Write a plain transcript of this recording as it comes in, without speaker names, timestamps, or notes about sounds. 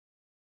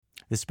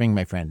This spring,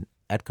 my friend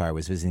Etkar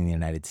was visiting the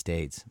United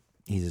States.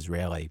 He's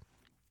Israeli.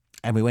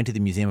 And we went to the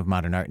Museum of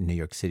Modern Art in New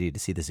York City to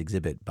see this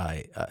exhibit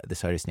by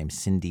this artist named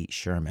Cindy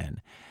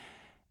Sherman.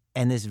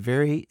 And this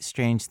very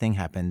strange thing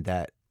happened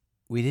that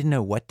we didn't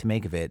know what to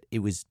make of it. It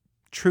was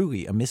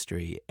truly a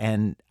mystery.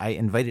 And I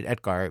invited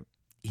Etkar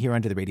here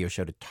onto the radio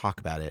show to talk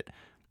about it.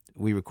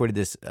 We recorded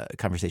this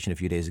conversation a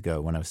few days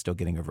ago when I was still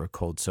getting over a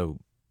cold, so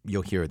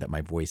you'll hear that my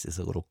voice is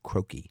a little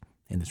croaky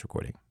in this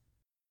recording.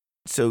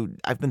 So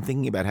I've been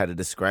thinking about how to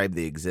describe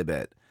the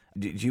exhibit.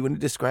 Do you want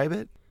to describe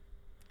it?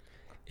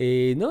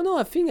 No,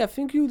 I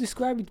think you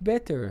describe it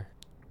better.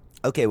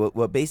 Okay,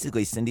 well,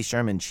 basically, Cindy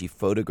Sherman, she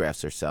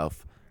photographs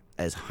herself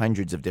as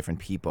hundreds of different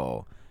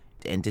people.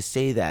 And to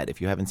say that,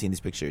 if you haven't seen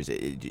these pictures,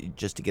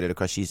 just to get it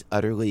across, she's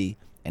utterly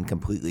and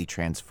completely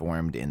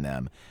transformed in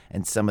them.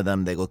 And some of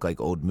them, they look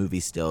like old movie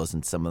stills,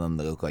 and some of them,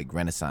 they look like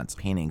Renaissance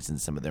paintings, and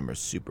some of them are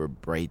super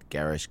bright,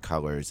 garish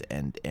colors,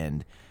 and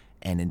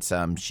in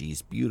some,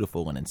 she's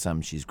beautiful, and in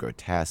some, she's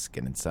grotesque,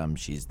 and in some,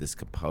 she's this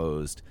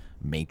composed,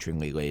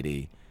 matronly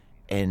lady.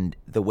 And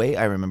the way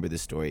I remember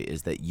this story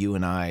is that you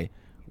and I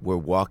were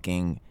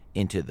walking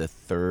into the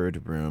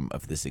third room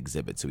of this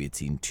exhibit. So we had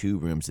seen two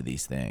rooms of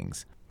these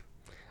things.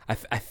 I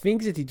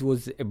think that it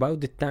was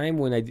about the time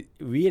when I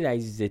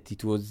realized that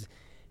it was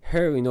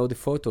her in all the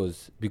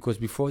photos. Because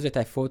before that,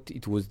 I thought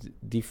it was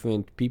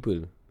different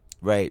people.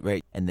 Right.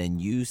 And then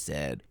you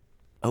said,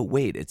 oh,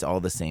 wait, it's all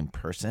the same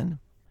person?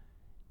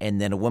 And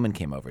then a woman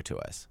came over to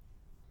us.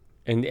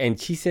 And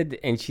she said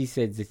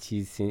that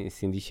she's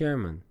Cindy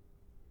Sherman.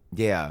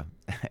 Yeah,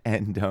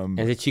 and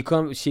that she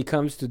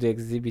comes to the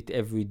exhibit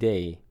every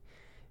day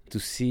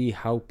to see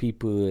how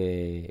people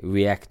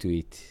react to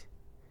it.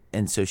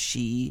 And so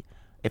she,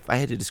 if I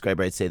had to describe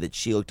her, I'd say that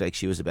she looked like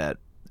she was about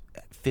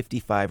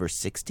 55 or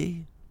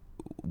 60,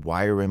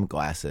 wire-rimmed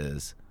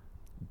glasses,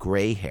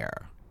 gray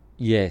hair.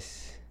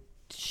 Yes,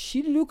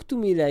 she looked to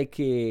me like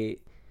a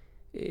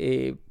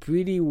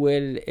pretty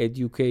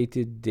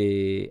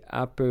well-educated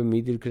upper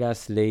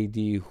middle-class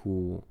lady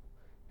who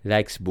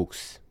likes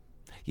books.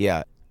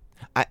 Yeah.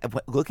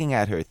 Looking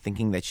at her,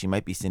 thinking that she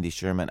might be Cindy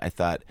Sherman, I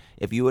thought,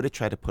 if you were to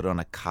try to put on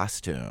a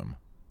costume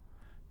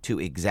to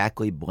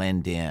exactly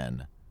blend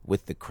in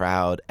with the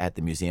crowd at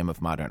the Museum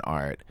of Modern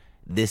Art,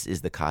 this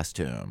is the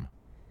costume.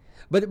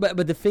 But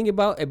the thing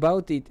about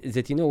it is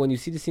that, when you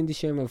see the Cindy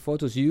Sherman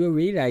photos, you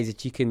realize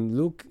that she can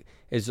look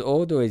as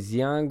old or as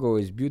young or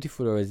as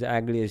beautiful or as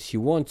ugly as she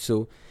wants.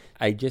 So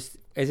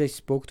as I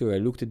spoke to her, I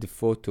looked at the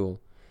photos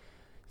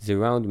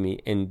around me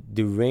and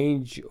the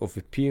range of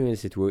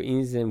appearance that were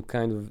in them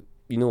kind of,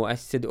 I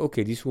said,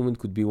 okay, this woman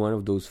could be one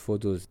of those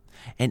photos.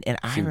 And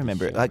I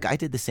remember, like, I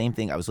did the same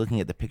thing. I was looking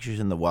at the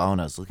pictures in the wall,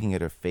 and I was looking at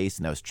her face,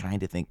 and I was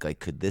trying to think, like,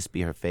 could this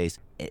be her face?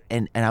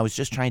 And I was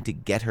just trying to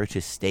get her to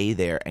stay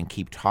there and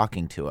keep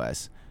talking to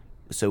us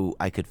so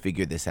I could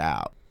figure this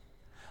out.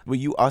 Were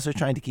you also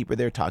trying to keep her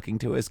there talking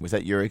to us? Was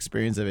that your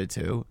experience of it,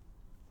 too?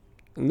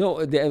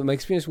 No, my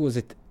experience was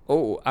that,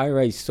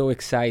 Ira is so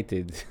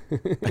excited.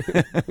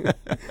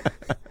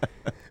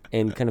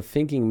 And kind of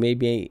thinking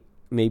maybe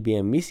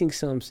I'm missing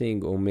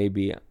something, or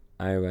maybe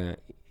Ira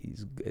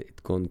is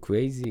gone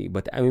crazy.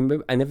 But I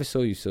remember I never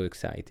saw you so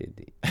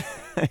excited.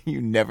 You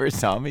never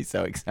saw me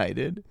so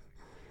excited?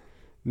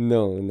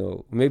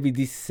 No. Maybe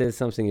this says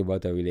something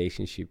about our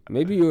relationship.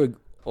 Maybe you're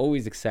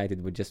always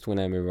excited, but just when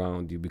I'm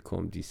around, you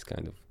become this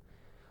kind of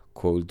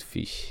cold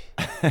fish.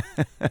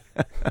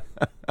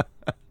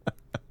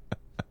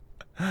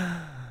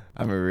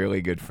 I'm a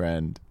really good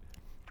friend.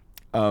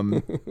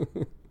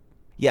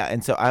 Yeah,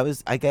 and so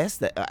I guess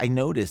that I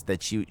noticed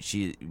that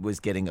she was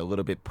getting a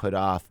little bit put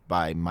off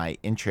by my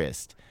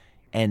interest.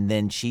 And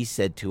then she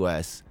said to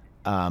us,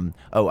 I'm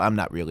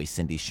not really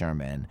Cindy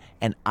Sherman.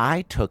 And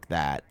I took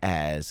that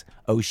as,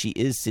 she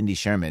is Cindy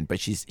Sherman, but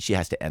she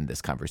has to end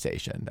this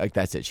conversation. Like,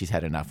 that's it. She's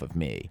had enough of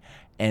me.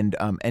 And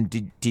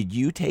did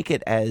you take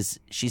it as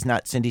she's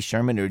not Cindy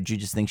Sherman, or did you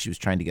just think she was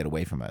trying to get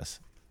away from us?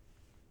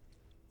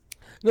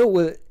 No,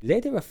 well,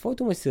 later I thought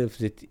to myself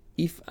that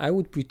if I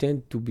would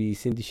pretend to be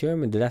Cindy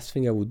Sherman, the last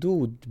thing I would do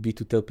would be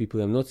to tell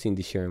people I'm not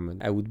Cindy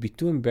Sherman. I would be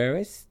too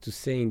embarrassed to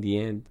say in the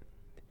end,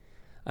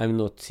 I'm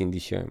not Cindy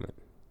Sherman.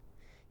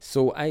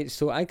 So I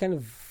kind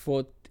of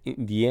thought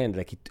in the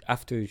end,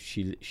 after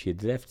she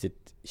had left,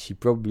 that she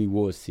probably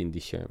was Cindy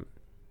Sherman.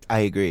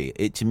 I agree.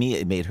 To me,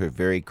 it made her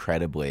very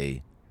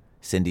credibly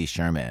Cindy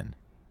Sherman.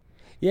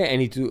 Yeah,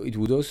 and it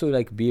would also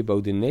be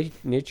about the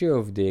nature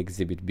of the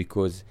exhibit,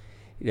 because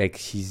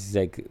she's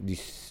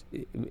this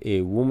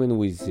a woman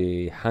with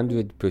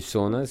 100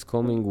 personas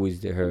coming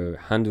with her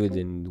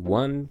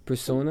 101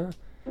 persona.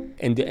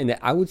 And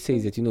I would say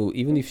that,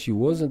 even if she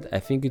wasn't, I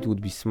think it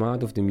would be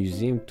smart of the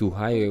museum to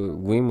hire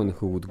women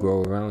who would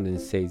go around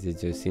and say that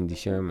they're Cindy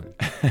Sherman.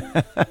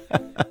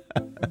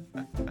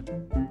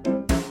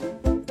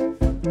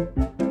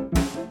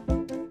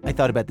 I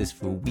thought about this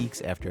for weeks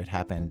after it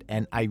happened,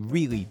 and I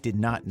really did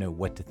not know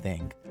what to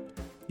think.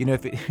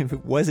 If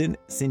it wasn't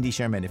Cindy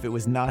Sherman, if it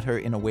was not her,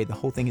 in a way, the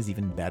whole thing is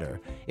even better.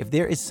 If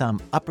there is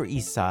some Upper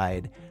East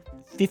Side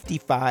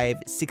 55,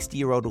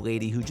 60-year-old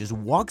lady who just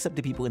walks up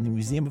to people in the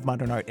Museum of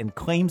Modern Art and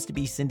claims to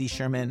be Cindy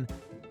Sherman.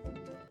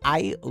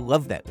 I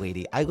love that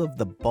lady. I love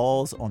the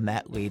balls on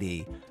that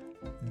lady.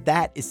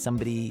 That is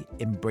somebody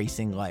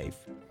embracing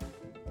life.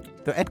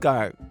 Though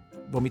Edgar,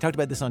 when we talked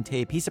about this on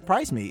tape, he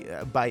surprised me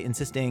by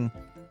insisting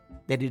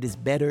that it is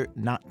better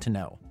not to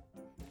know.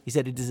 He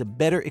said it is a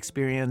better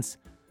experience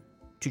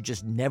to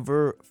just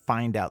never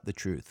find out the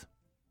truth.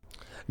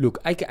 Look,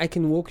 I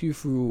can walk you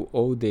through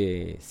all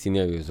the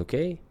scenarios,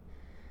 okay?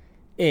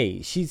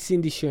 Hey, she's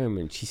Cindy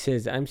Sherman. She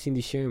says, I'm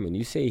Cindy Sherman.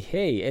 You say,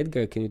 hey,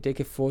 Edgar, can you take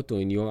a photo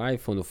in your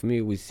iPhone of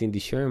me with Cindy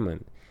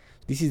Sherman?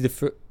 This is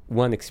the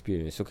one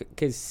experience. Okay,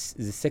 the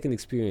second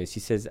experience, she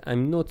says,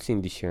 I'm not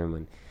Cindy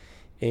Sherman.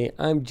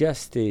 I'm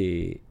just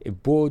a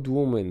bored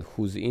woman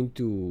who's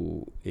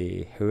into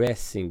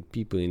harassing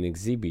people in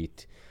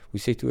exhibit. We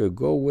say to her,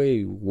 go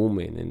away,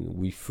 woman, and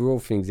we throw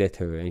things at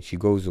her, and she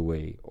goes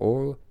away.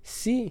 Or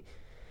C,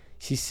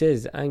 she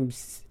says, I'm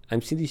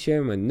Cindy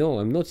Sherman. No,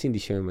 I'm not Cindy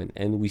Sherman.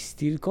 And we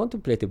still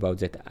contemplate about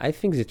that. I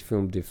think that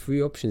from the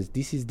three options,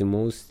 this is the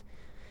most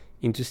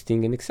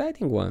interesting and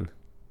exciting one.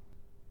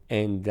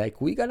 And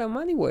we got our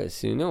money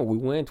worth, we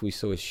went, we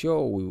saw a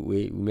show,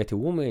 we met a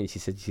woman, she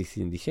said she's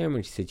Cindy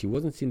Sherman, she said she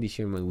wasn't Cindy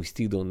Sherman, we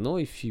still don't know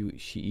if she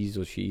is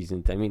or she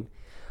isn't. I mean,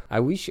 I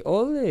wish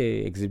all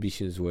the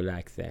exhibitions were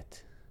like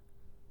that.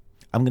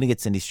 I'm going to get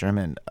Cindy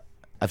Sherman.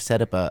 I've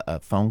set up a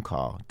phone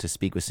call to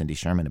speak with Cindy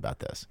Sherman about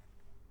this.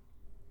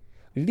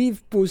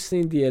 Leave poor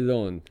Cindy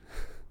alone.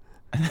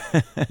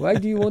 Why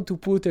do you want to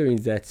put her in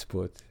that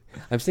spot?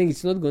 I'm saying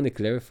it's not going to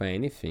clarify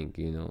anything,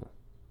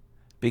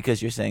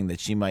 Because you're saying that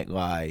she might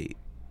lie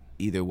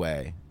either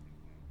way.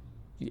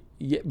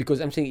 Yeah, because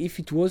I'm saying if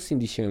it was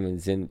Cindy Sherman,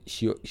 then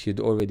she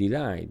had already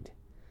lied.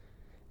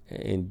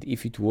 And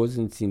if it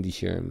wasn't Cindy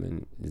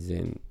Sherman,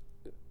 then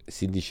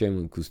Cindy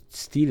Sherman could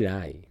still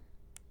lie.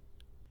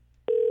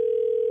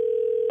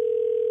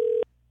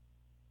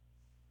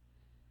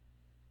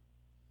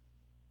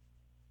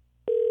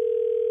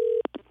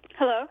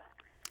 Hello?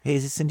 Hey,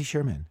 is it Cindy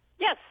Sherman?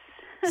 Yes.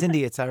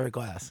 Cindy, it's Ira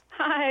Glass.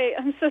 Hi,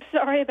 I'm so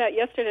sorry about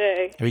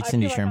yesterday. I reached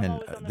Cindy feel like I'm Sherman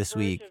always on the this verge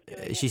week. of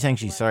doing She's it. saying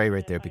she's sorry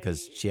right there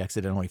because she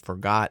accidentally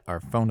forgot our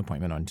phone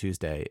appointment on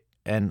Tuesday.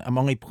 And I'm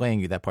only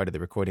playing you that part of the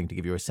recording to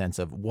give you a sense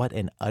of what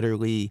an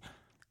utterly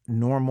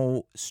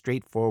normal,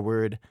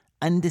 straightforward,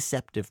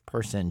 undeceptive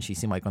person she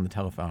seemed like on the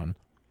telephone.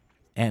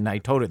 And I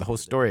told her the whole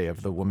story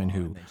of the woman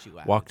who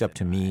walked up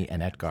to me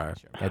and Edgar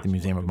at the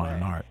Museum of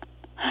Modern Art.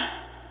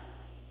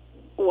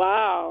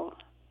 Wow.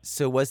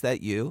 So was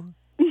that you?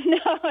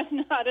 No,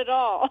 not at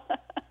all.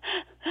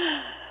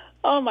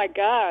 Oh, my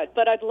God.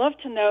 But I'd love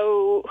to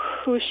know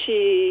who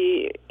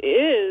she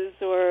is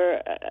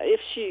or if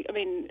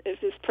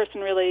this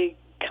person really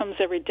comes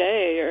every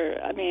day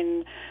or,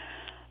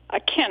 I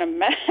can't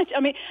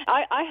imagine.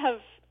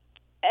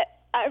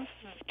 I've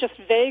just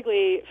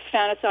vaguely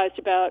fantasized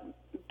about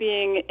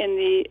being in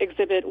the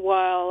exhibit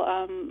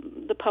while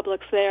the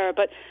public's there.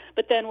 But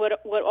then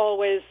what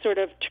always sort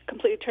of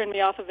completely turned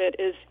me off of it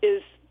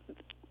is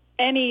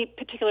any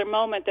particular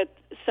moment that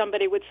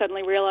somebody would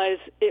suddenly realize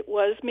it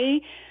was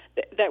me,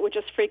 that would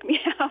just freak me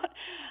out.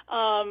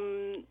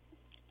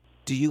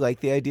 Do you like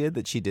the idea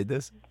that she did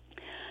this?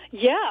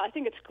 Yeah, I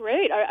think it's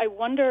great. I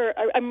wonder.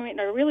 I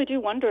really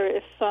do wonder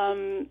if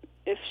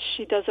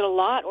she does it a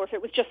lot, or if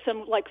it was just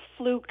some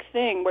fluke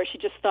thing where she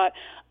just thought,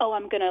 "Oh,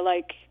 I'm gonna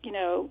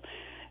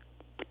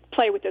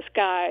play with this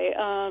guy."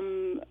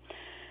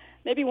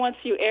 Maybe once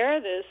you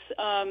air this,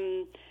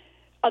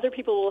 other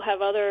people will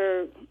have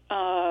other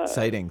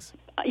sightings.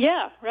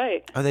 Yeah,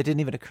 right. Oh, that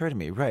didn't even occur to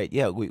me. Right?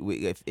 Yeah.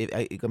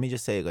 Let me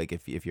just say,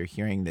 if you're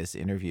hearing this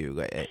interview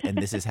and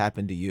this has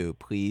happened to you,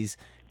 please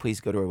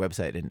go to our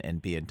website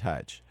and be in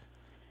touch.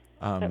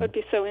 That would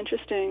be so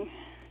interesting.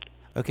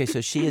 Okay, so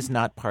she is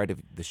not part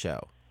of the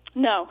show.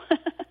 No.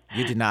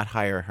 You did not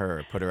hire her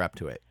or put her up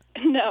to it.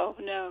 No.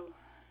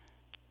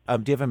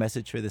 Do you have a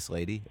message for this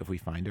lady if we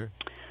find her?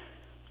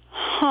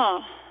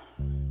 Huh.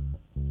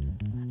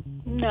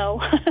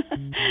 No.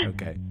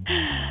 Okay.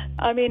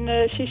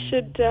 She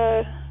should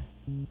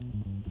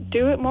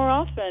do it more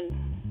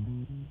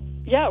often.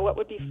 Yeah, what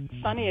would be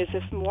funny is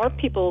if more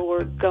people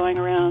were going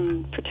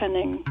around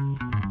pretending.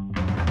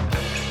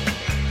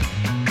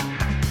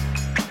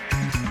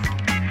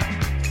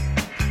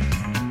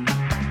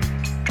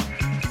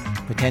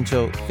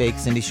 Potential fake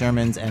Cindy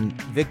Shermans and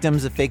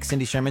victims of fake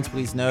Cindy Shermans,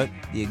 please note,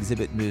 the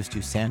exhibit moves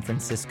to San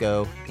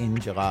Francisco in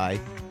July.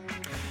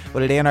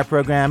 Well, today on our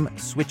program,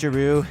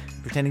 Switcheroo,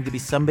 pretending to be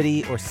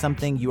somebody or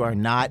something you are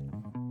not.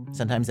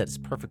 Sometimes that's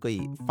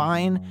perfectly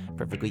fine,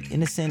 perfectly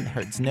innocent,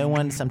 hurts no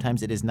one.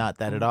 Sometimes it is not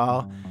that at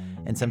all.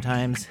 And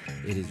sometimes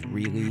it is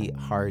really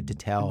hard to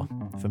tell.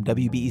 From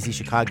WBEZ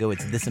Chicago,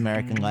 it's This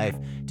American Life,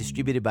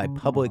 distributed by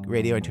Public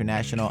Radio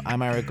International.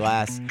 I'm Ira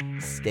Glass.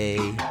 Stay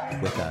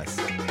with us.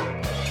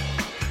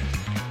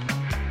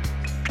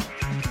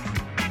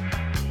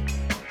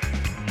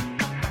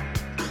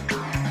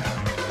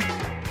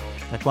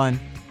 Track one,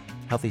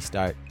 healthy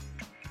start.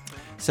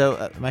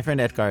 So my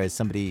friend Edgar is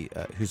somebody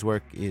whose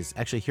work is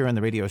actually here on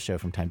the radio show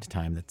from time to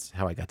time. That's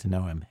how I got to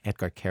know him.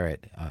 Edgar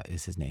Carrot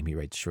is his name. He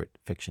writes short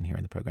fiction here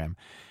in the program.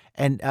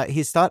 And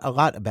he's thought a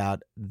lot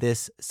about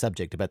this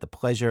subject, about the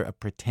pleasure of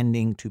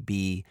pretending to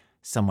be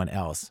someone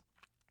else.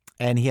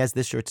 And he has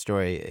this short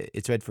story.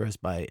 It's read for us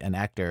by an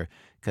actor,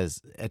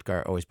 because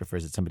Edgar always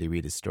prefers that somebody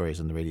read his stories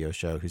on the radio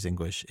show whose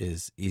English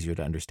is easier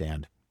to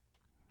understand.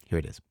 Here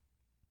it is.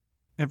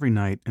 Every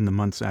night in the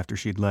months after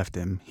she'd left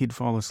him, he'd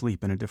fall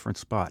asleep in a different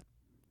spot.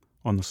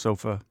 On the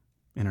sofa,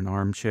 in an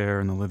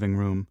armchair in the living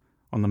room,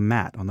 on the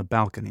mat on the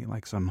balcony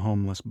like some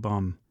homeless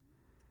bum.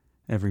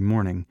 Every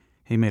morning,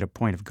 he made a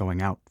point of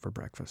going out for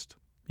breakfast.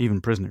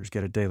 Even prisoners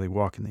get a daily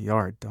walk in the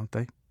yard, don't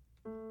they?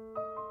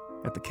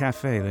 At the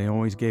cafe, they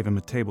always gave him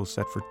a table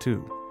set for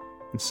two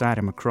and sat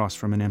him across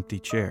from an empty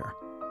chair.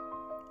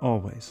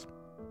 Always.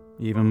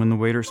 Even when the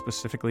waiter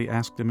specifically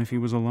asked him if he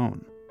was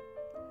alone.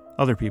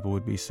 Other people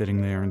would be sitting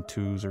there in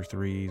twos or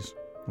threes,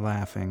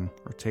 laughing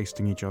or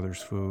tasting each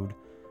other's food,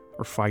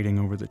 or fighting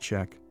over the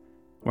check,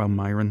 while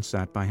Myron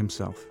sat by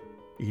himself,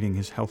 eating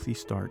his healthy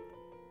start.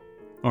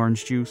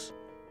 Orange juice,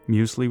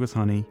 muesli with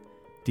honey,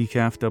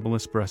 decaf double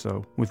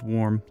espresso with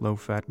warm,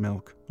 low-fat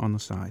milk on the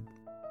side.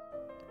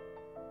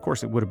 Of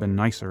course, it would have been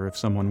nicer if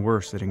someone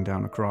were sitting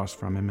down across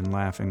from him and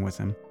laughing with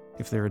him,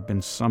 if there had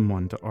been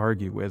someone to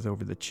argue with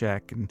over the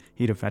check and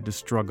he'd have had to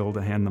struggle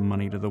to hand the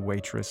money to the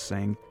waitress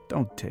saying,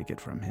 "Don't take it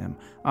from him.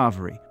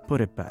 Avery,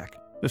 put it back.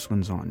 This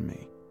one's on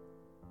me."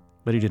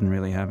 But he didn't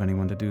really have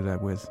anyone to do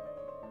that with,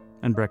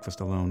 and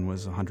breakfast alone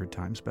was 100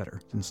 times better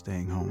than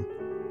staying home.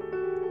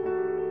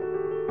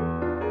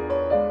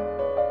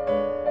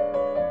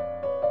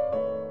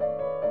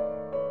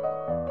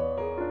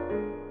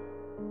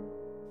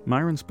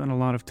 Myron spent a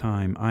lot of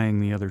time eyeing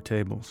the other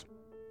tables.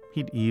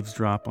 He'd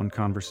eavesdrop on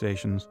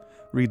conversations,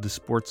 read the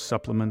sports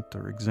supplement,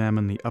 or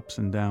examine the ups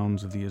and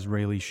downs of the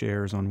Israeli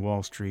shares on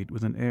Wall Street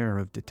with an air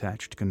of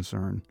detached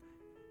concern.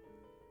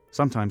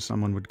 Sometimes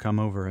someone would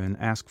come over and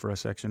ask for a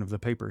section of the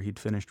paper he'd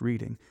finished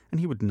reading, and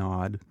he would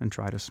nod and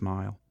try to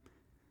smile.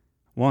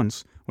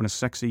 Once, when a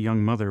sexy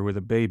young mother with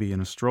a baby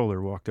in a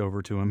stroller walked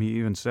over to him, he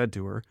even said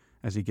to her,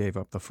 as he gave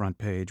up the front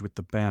page with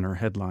the banner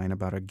headline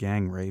about a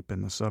gang rape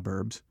in the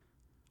suburbs,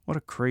 "What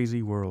a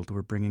crazy world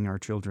we're bringing our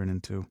children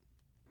into."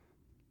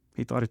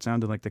 He thought it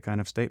sounded like the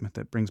kind of statement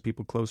that brings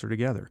people closer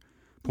together,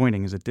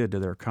 pointing as it did to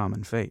their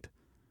common fate.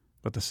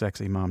 But the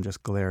sexy mom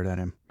just glared at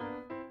him.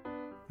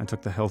 And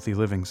took the healthy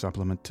living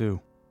supplement, too,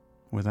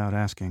 without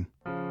asking.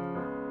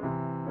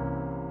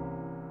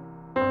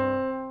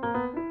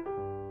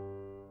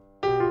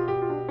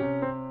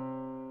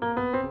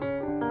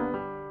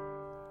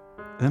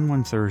 Then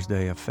one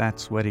Thursday, a fat,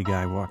 sweaty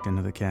guy walked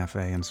into the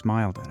cafe and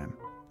smiled at him.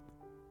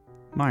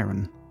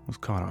 Myron was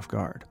caught off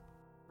guard.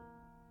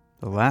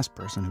 The last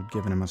person who'd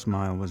given him a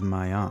smile was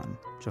Mayan,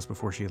 just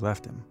before she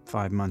left him,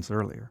 5 months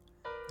earlier,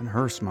 and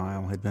her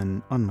smile had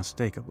been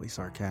unmistakably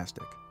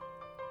sarcastic.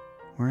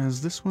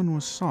 Whereas this one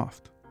was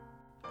soft,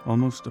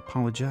 almost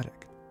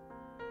apologetic.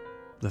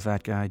 The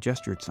fat guy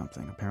gestured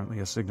something, apparently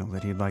a signal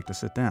that he'd like to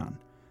sit down,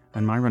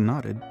 and Myron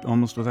nodded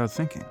almost without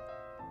thinking.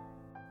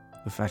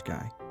 The fat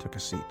guy took a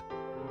seat.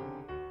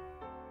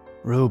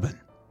 "Reuben,"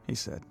 he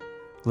said,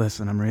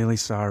 "listen, I'm really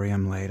sorry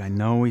I'm late. I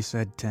know we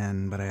said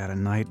 10, but I had a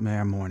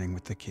nightmare morning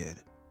with the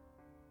kid."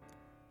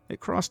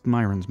 It crossed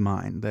Myron's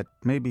mind that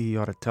maybe he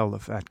ought to tell the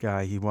fat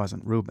guy he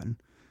wasn't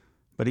Reuben,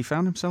 but he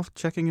found himself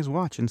checking his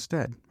watch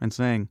instead and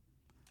saying,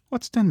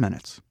 "What's 10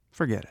 minutes?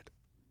 Forget it."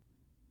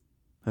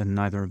 Then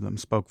neither of them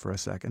spoke for a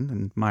second,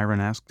 and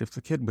Myron asked if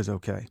the kid was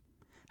okay.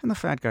 And the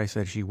fat guy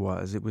said she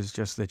was. It was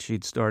just that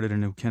she'd started a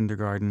new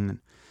kindergarten, and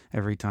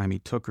every time he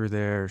took her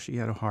there, she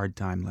had a hard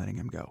time letting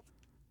him go.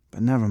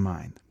 But never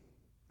mind.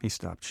 He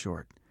stopped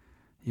short.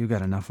 "You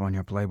got enough on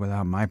your plate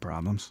without my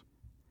problems.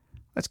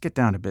 Let's get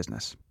down to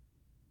business."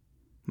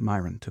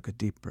 Myron took a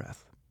deep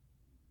breath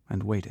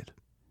and waited.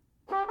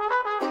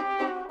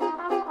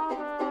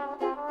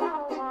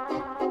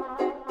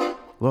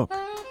 "Look,"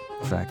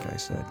 the fat guy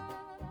said,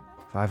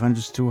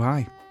 "500's too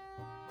high.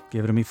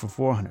 Give it to me for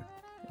 400.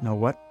 You know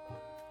what?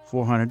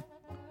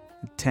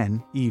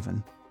 410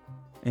 even,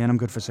 and I'm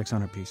good for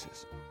 600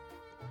 pieces."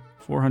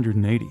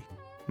 480,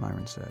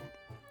 Myron said,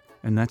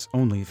 "and that's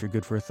only if you're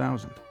good for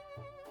 1,000.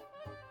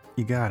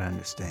 "You gotta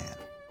understand,"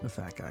 the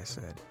fat guy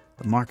said,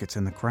 "the market's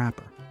in the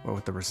crapper, what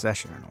with the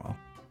recession and all.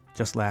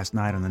 Just last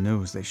night on the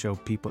news, they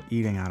showed people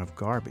eating out of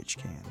garbage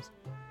cans.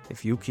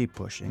 If you keep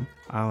pushing,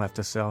 I'll have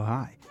to sell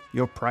high.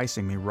 You're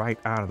pricing me right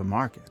out of the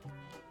market."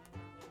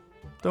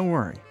 "Don't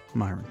worry,"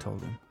 Myron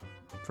told him.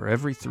 "For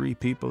every 3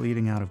 people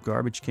eating out of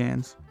garbage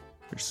cans,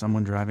 there's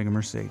someone driving a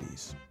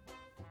Mercedes."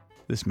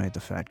 This made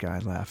the fat guy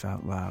laugh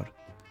out loud.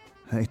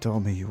 "They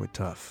told me you were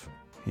tough,"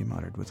 he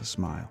muttered with a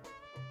smile.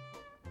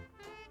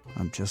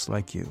 "I'm just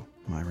like you,"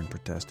 Myron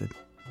protested,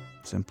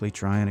 "simply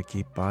trying to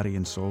keep body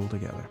and soul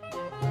together."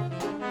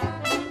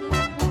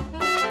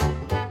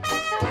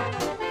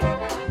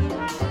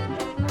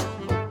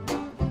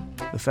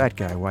 The fat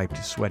guy wiped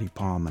his sweaty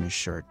palm on his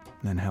shirt,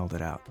 then held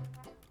it out.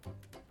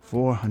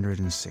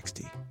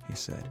 460, he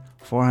said.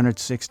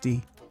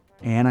 460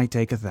 And I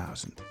take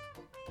 1,000.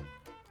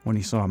 When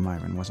he saw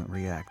Myron wasn't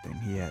reacting,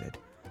 he added,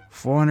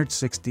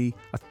 460,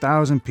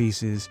 1,000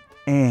 pieces,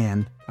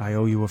 and I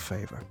owe you a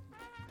favor.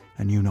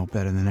 And you know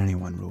better than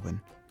anyone,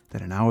 Reuben,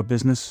 that in our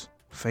business,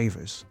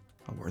 favors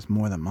are worth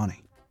more than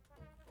money.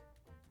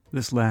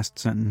 This last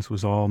sentence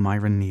was all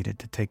Myron needed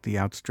to take the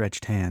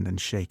outstretched hand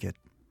and shake it.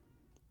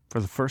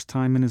 For the first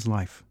time in his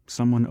life,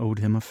 someone owed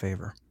him a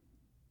favor.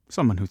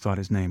 Someone who thought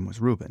his name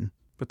was Reuben,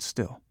 but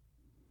still.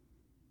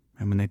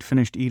 And when they'd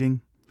finished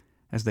eating,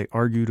 as they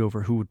argued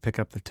over who would pick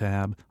up the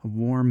tab, a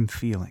warm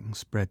feeling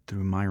spread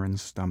through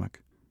Myron's stomach.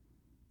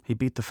 He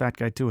beat the fat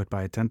guy to it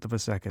by 1/10 of a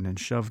second and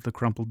shoved the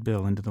crumpled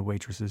bill into the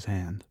waitress's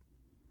hand.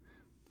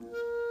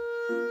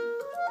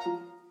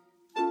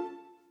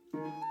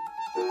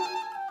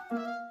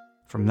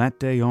 From that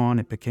day on,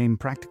 it became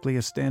practically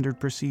a standard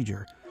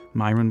procedure.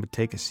 Myron would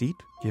take a seat,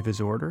 give his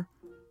order,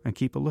 and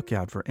keep a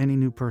lookout for any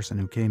new person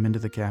who came into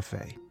the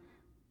cafe.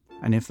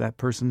 And if that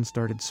person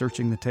started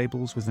searching the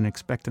tables with an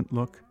expectant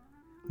look,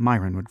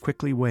 Myron would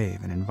quickly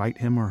wave and invite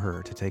him or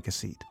her to take a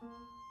seat.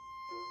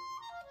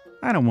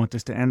 "I don't want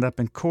this to end up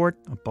in court,"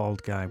 a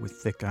bald guy with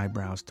thick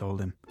eyebrows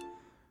told him.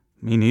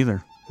 "Me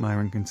neither,"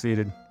 Myron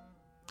conceded.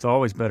 "It's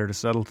always better to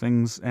settle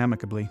things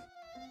amicably."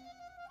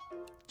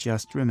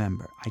 "Just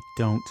remember, I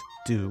don't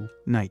do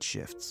night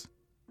shifts,"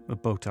 a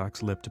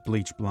Botox-lipped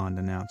bleach blonde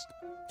announced.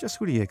 "Just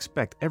who do you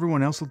expect?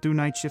 Everyone else will do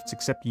night shifts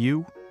except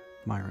you?"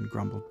 Myron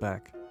grumbled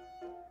back.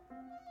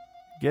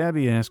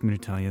 "Gabby asked me to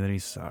tell you that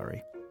he's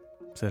sorry,"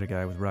 said a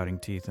guy with rotting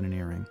teeth and an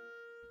earring.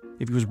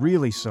 "If he was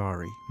really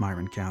sorry,"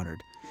 Myron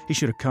countered, "he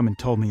should have come and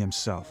told me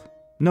himself.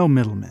 No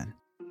middlemen."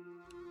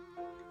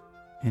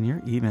 "In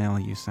your email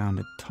you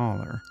sounded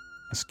taller,"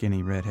 a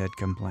skinny redhead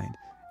complained.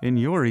 "In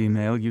your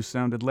email you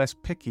sounded less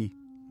picky,"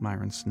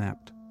 Myron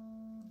snapped.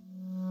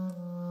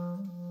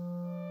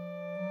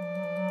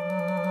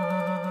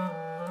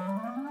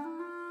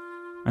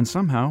 And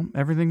somehow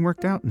everything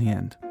worked out in the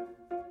end.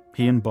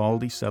 He and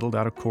Baldy settled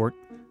out of court.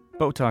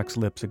 Botox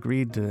Lips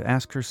agreed to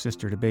ask her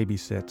sister to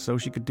babysit so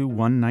she could do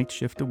one night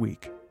shift a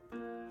week.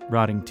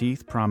 Rotting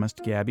Teeth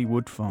promised Gabby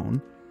would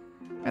phone,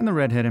 and the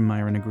redhead and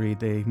Myron agreed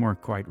they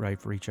weren't quite right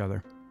for each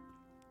other.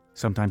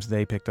 Sometimes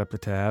they picked up the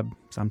tab,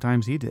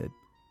 sometimes he did.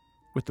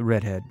 With the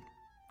redhead,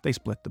 they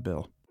split the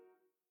bill.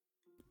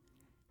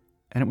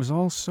 And it was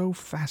all so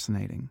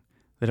fascinating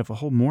that if a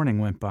whole morning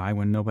went by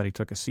when nobody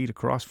took a seat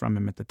across from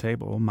him at the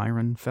table,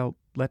 Myron felt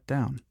let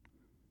down.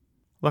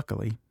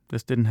 Luckily,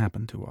 this didn't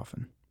happen too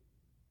often.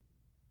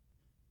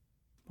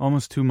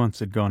 Almost 2 months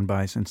had gone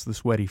by since the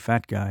sweaty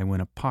fat guy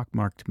when a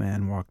pockmarked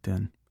man walked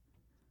in.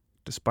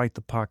 Despite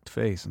the pocked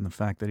face and the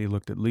fact that he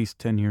looked at least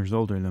 10 years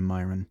older than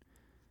Myron,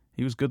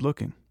 he was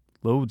good-looking,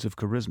 loads of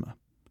charisma.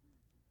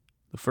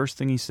 The first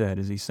thing he said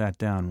as he sat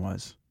down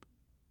was,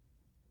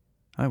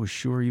 "I was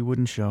sure you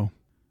wouldn't show."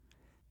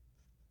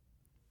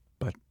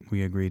 "But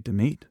we agreed to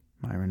meet,"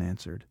 Myron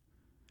answered.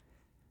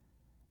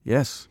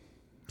 "Yes,"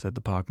 said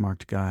the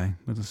pockmarked guy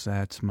with a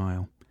sad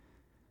smile.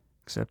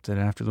 "Except that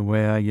after the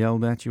way I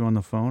yelled at you on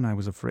the phone, I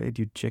was afraid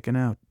you'd chicken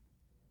out."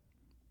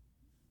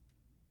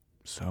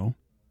 "So,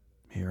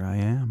 here I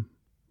am,"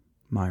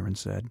 Myron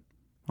said,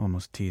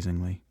 almost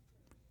teasingly.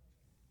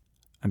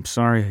 "I'm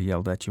sorry I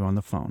yelled at you on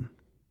the phone,"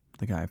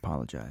 the guy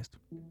apologized.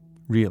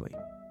 "Really.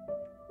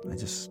 I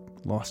just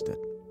lost it.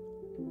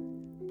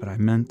 But I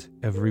meant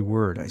every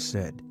word I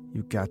said.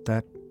 You got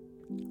that?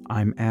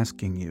 I'm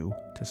asking you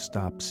to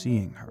stop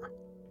seeing her."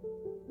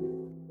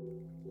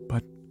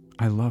 "But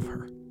I love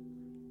her,"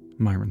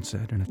 Myron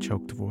said in a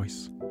choked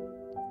voice.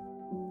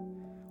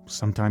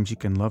 "Sometimes you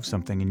can love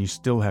something and you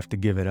still have to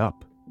give it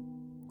up,"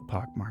 the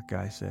pockmarked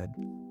guy said.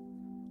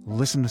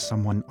 "Listen to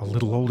someone a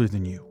little older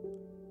than you.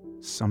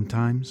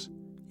 Sometimes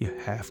you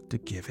have to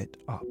give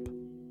it up."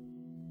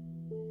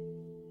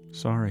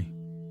 "Sorry,"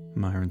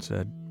 Myron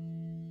said,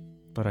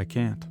 "but I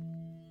can't."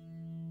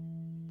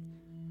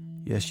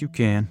 "Yes, you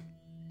can,"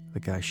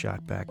 the guy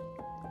shot back.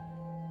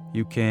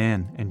 "You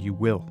can, and you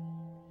will.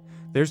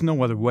 There's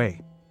no other way.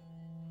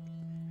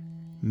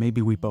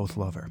 Maybe we both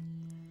love her,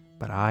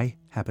 but I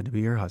happen to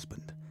be her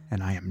husband,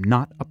 and I am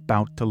not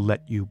about to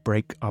let you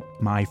break up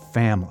my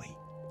family.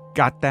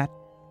 Got that?"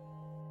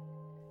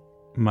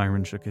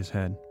 Myron shook his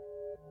head.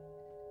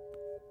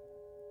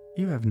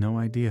 "You have no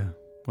idea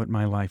what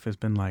my life has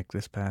been like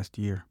this past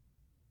year,"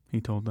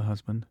 he told the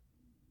husband.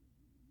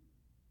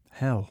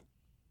 "Hell.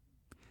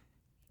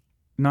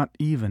 Not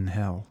even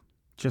hell.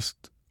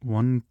 Just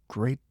one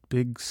great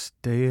big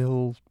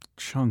stale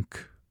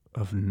chunk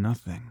of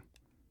nothing.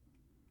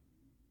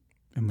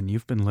 And when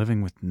you've been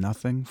living with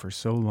nothing for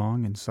so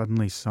long and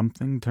suddenly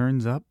something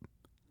turns up,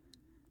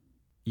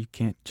 you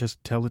can't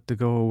just tell it to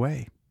go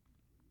away.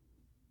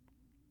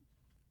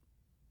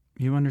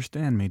 You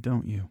understand me,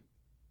 don't you?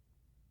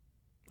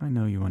 I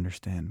know you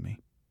understand me."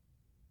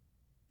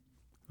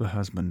 The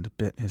husband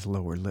bit his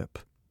lower lip.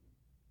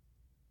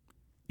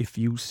 "If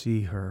you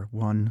see her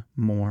one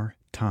more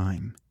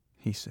time,"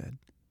 he said,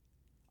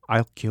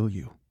 "I'll kill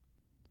you.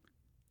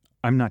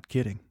 I'm not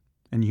kidding,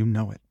 and you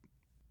know it."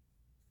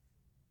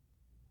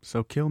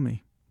 "So kill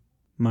me,"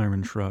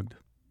 Myron shrugged.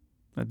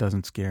 That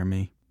doesn't scare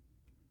me.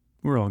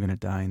 We're all going to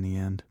die in the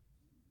end.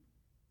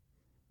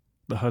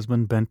 The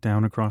husband bent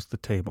down across the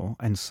table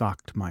and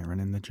socked Myron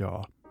in the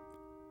jaw.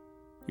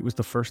 It was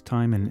the first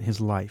time in his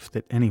life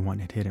that anyone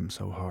had hit him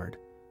so hard,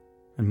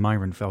 and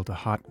Myron felt a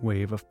hot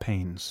wave of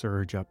pain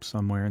surge up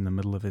somewhere in the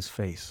middle of his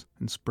face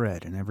and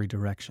spread in every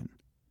direction.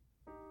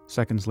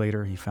 Seconds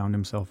later, he found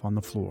himself on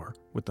the floor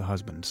with the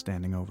husband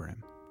standing over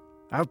him.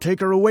 "I'll take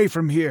her away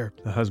from here,"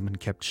 the husband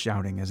kept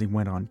shouting as he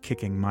went on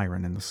kicking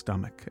Myron in the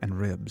stomach and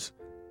ribs.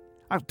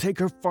 "I'll take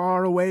her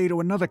far away to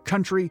another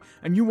country,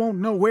 and you won't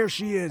know where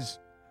she is.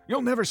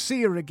 You'll never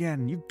see her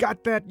again. You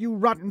got that, you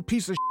rotten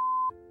piece of shit?"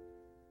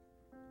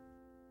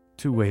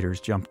 2 waiters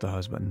jumped the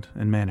husband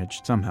and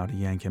managed somehow to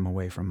yank him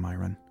away from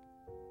Myron.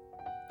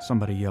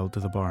 Somebody yelled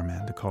to the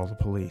barman to call the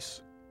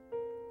police.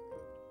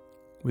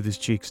 With his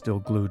cheek still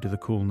glued to the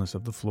coolness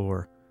of the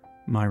floor,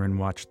 Myron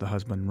watched the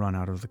husband run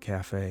out of the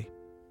cafe.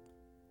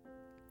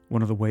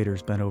 One of the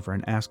waiters bent over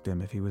and asked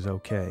him if he was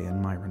okay,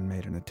 and Myron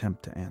made an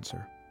attempt to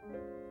answer.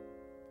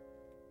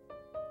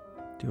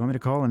 "Do you want me to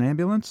call an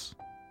ambulance?"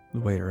 the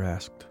waiter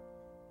asked.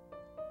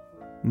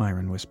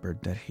 Myron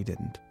whispered that he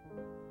didn't.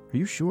 "Are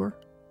you sure?"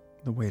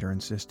 the waiter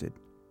insisted.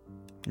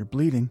 "You're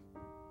bleeding."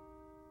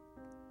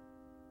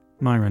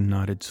 Myron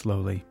nodded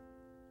slowly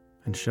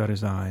and shut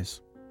his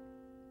eyes.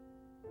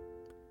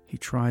 He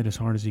tried as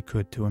hard as he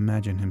could to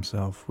imagine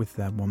himself with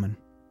that woman,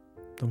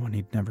 the one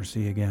he'd never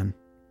see again.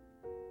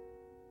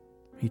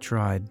 He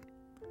tried,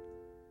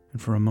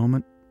 and for a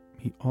moment,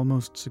 he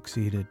almost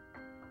succeeded.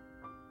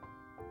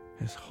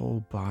 His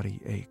whole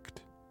body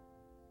ached.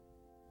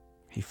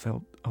 He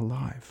felt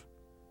alive.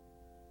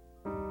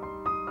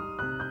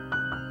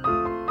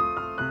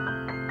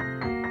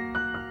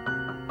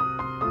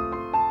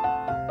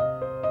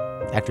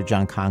 Actor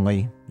John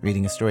Conley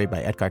reading a story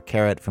by Edgar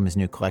Carrot from his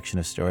new collection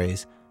of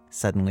stories.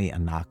 Suddenly, a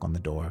knock on the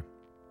door.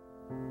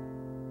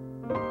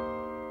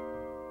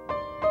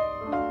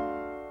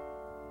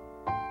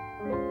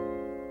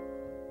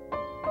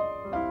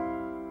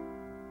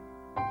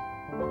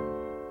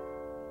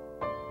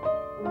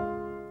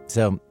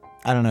 So,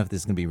 I don't know if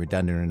this is going to be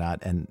redundant or not,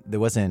 and there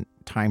wasn't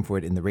time for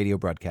it in the radio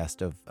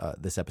broadcast of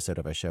this episode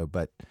of our show,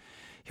 but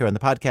here on the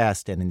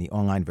podcast and in the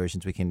online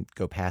versions, we can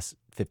go past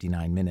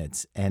 59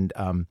 minutes. And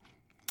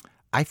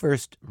I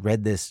first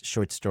read this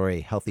short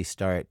story, Healthy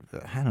Start,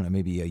 I don't know,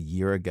 maybe a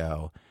year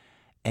ago.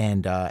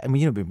 And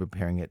we've been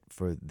preparing it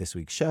for this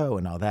week's show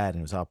and all that,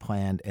 and it was all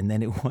planned. And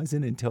then it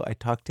wasn't until I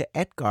talked to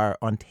Edgar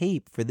on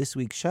tape for this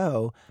week's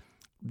show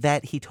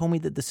that he told me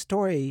that the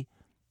story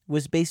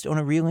was based on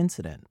a real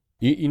incident.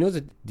 You know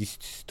that this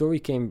story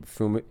came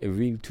from a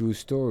real true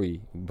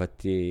story,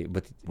 but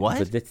What?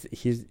 But that's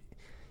his.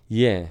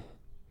 Yeah,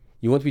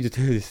 you want me to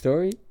tell you the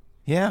story?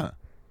 Yeah.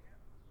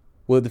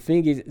 Well, the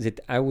thing is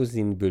that I was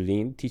in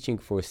Berlin teaching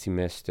for a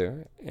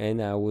semester,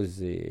 and I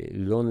was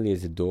lonely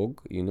as a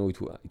dog. You know,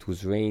 it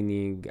was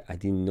raining. I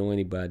didn't know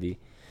anybody,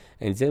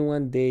 and then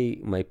one day,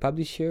 my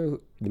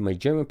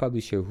German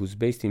publisher, who's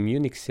based in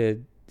Munich,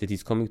 said that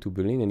he's coming to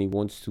Berlin and he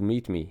wants to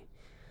meet me.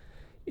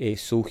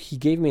 So he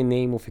gave me a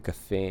name of a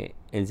cafe,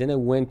 and then I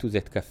went to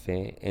that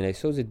cafe, and I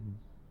saw that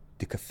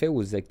the cafe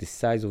was like the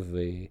size of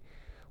a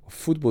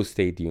football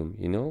stadium,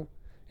 you know?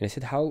 And I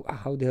said, how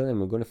the hell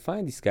am I going to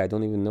find this guy? I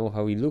don't even know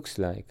how he looks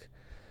like.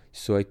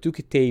 So I took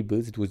a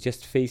table that was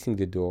just facing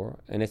the door,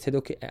 and I said,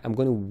 okay, I'm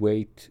going to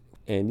wait.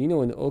 And, you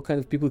know, and all kind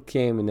of people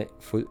came, and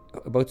for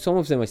about some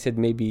of them I said,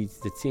 maybe it's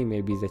that's him,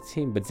 maybe that's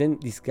him. But then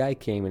this guy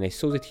came, and I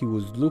saw that he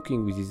was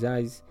looking with his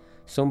eyes,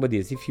 somebody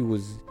as if he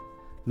was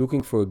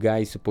looking for a guy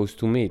he's supposed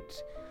to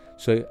meet.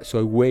 So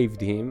I waved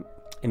him,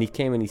 and he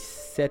came and he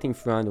sat in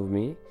front of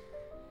me,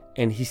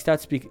 and he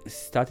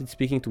started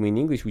speaking to me in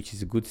English, which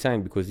is a good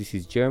sign because this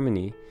is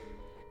Germany.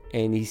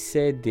 And he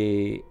said,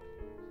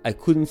 I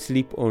couldn't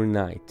sleep all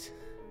night.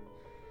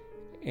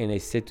 And I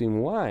said to him,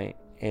 why?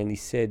 And he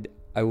said,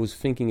 I was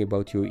thinking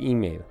about your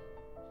email.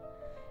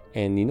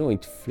 And, you know,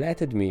 it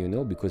flattered me, you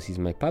know, because he's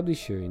my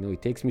publisher, you know, he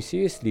takes me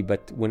seriously.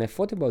 But when I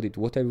thought about it,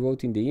 what I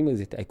wrote in the email is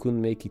that I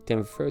couldn't make it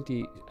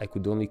 10:30, I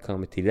could only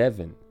come at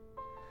 11.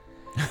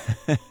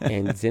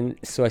 And then,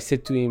 so I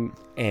said to him,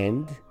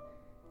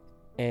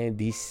 and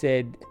he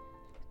said,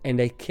 and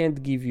I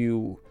can't give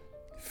you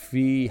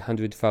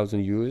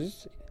 300,000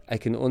 euros, I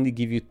can only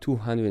give you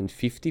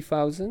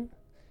 250,000,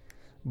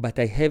 but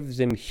I have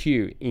them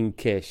here in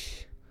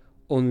cash.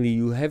 Only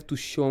you have to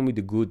show me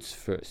the goods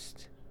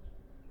first.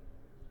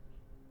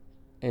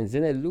 And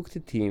then I looked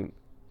at him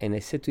and I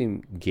said to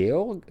him,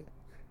 Georg?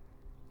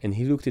 And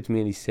he looked at me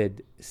and he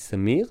said,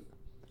 Samir?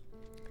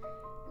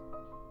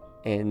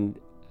 And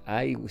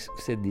I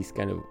said this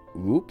kind of,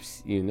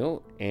 whoops, you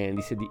know, and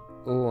he said,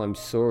 oh, I'm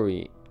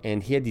sorry.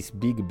 And he had this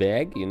big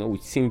bag, you know,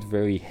 which seemed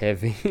very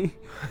heavy.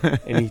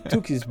 And he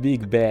took his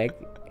big bag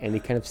and he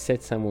kind of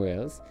sat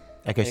somewhere else.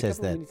 Edgar says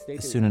that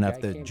soon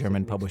enough the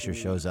German publisher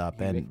shows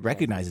up and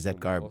recognizes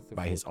Edgar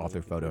by his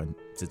author photo and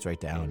sits right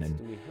down.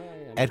 And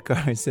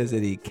Edgar says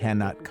that he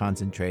cannot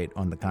concentrate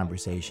on the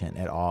conversation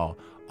at all.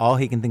 All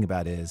he can think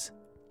about is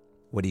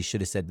what he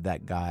should have said to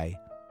that guy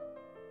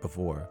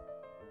before.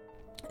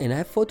 And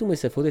I thought to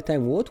myself all the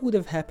time, what would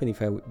have happened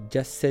if I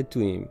just said to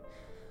him,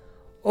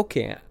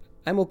 okay,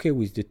 I'm okay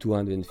with the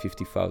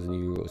 250,000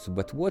 euros,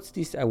 but what's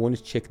this? I want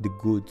to check the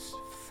goods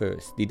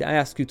first. Did I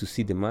ask you to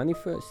see the money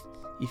first?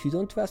 If you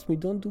don't trust me,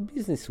 don't do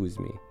business with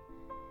me.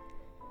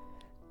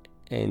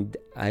 And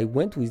I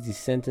went with this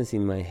sentence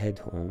in my head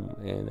home,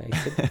 and I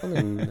sat down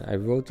and I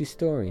wrote this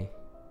story.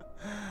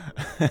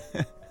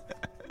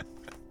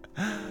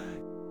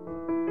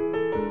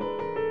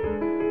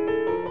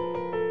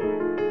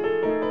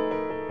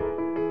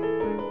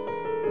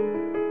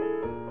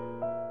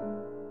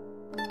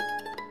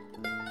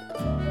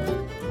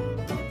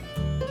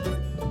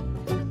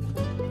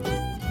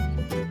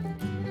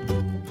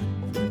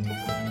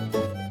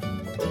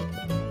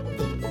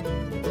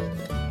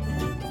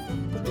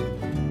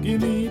 Give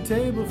me a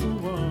table for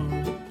one.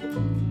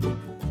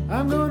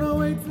 I'm gonna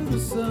wait for the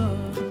sun.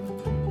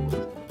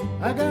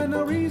 I got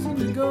no reason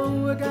to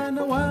go, I got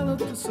no wallet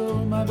to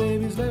sew. My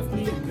baby's left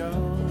me and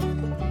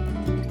gone.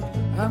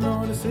 I'm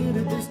gonna sit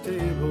at this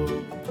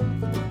table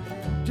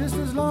just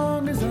as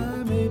long as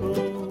I'm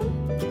able.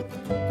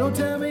 Don't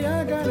tell me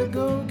I gotta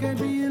go, can't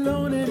be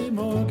alone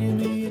anymore. Give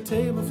me a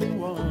table for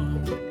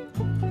one.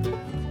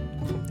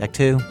 Act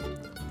 2,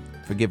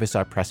 forgive us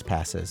our press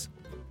passes.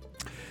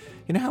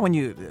 You know how when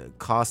you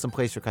call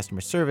someplace for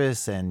customer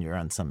service and you're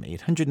on some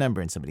 800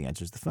 number and somebody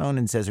answers the phone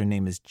and says her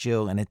name is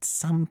Jill, and at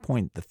some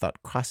point the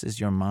thought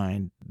crosses your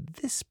mind,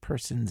 this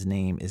person's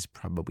name is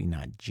probably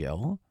not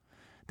Jill.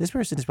 This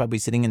person is probably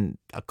sitting in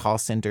a call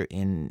center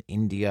in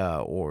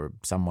India or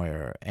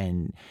somewhere,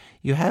 and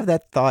you have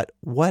that thought,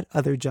 what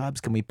other jobs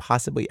can we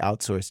possibly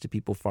outsource to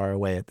people far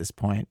away at this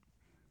point?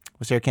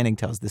 Well, Sarah Koenig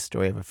tells this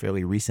story of a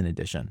fairly recent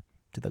addition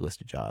to the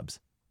list of jobs.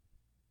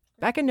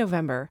 Back in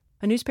November,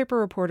 a newspaper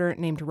reporter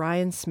named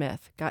Ryan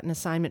Smith got an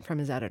assignment from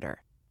his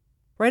editor.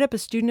 Write up a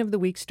Student of the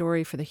Week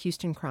story for the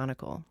Houston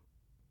Chronicle.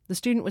 The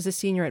student was a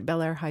senior at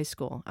Bel Air High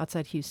School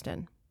outside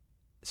Houston.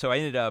 So I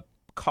ended up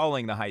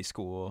calling the high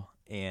school,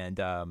 and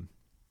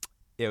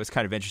it was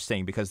kind of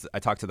interesting because I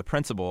talked to the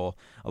principal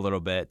a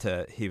little bit.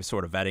 He was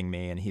sort of vetting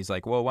me, and he's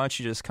like, well, why don't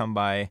you just come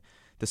by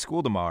the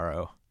school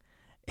tomorrow?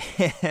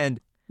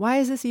 And why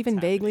is this even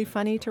vaguely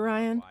funny to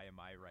Ryan?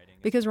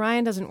 Because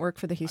Ryan doesn't work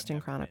for the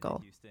Houston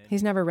Chronicle.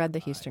 He's never read the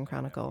Houston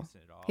Chronicle.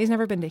 He's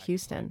never been to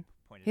Houston.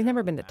 He's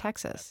never been to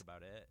Texas.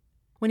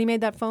 When he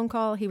made that phone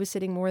call, he was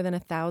sitting more than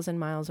 1,000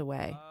 miles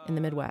away in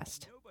the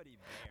Midwest.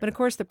 But of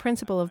course, the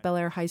principal of Bel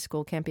Air High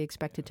School can't be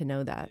expected to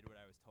know that.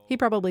 He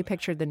probably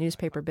pictured the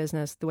newspaper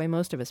business the way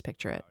most of us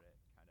picture it.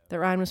 That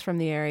Ryan was from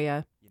the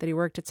area, that he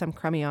worked at some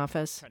crummy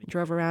office,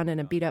 drove around in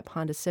a beat-up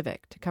Honda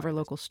Civic to cover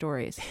local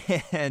stories.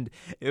 And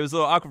it was a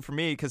little awkward for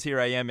me because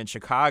here I am in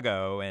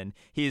Chicago, and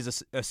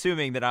he's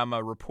assuming that I'm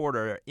a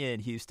reporter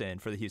in Houston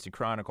for the Houston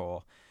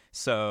Chronicle.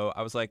 So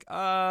I was like,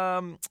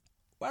 why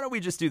don't we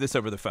just do this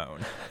over the phone?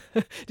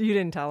 You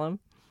didn't tell him?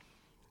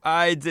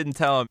 I didn't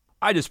tell him.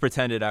 I just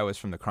pretended I was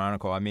from the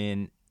Chronicle. I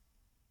mean,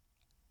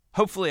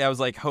 hopefully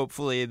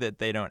that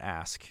they don't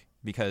ask,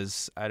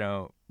 because I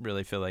don't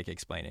really feel like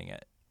explaining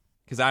it.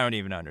 Because I don't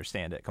even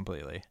understand it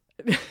completely.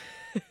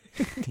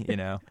 You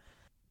know?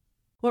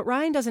 What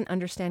Ryan doesn't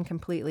understand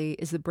completely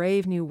is the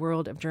brave new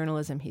world of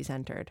journalism he's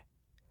entered.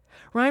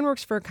 Ryan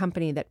works for a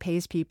company that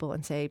pays people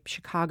in, say,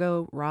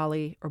 Chicago,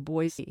 Raleigh, or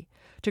Boise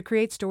to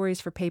create stories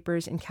for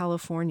papers in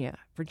California,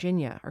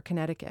 Virginia, or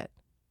Connecticut.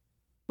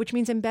 Which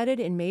means embedded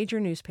in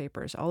major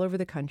newspapers all over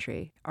the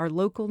country are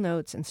local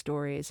notes and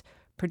stories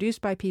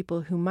produced by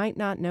people who might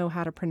not know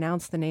how to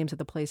pronounce the names of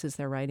the places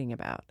they're writing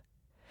about.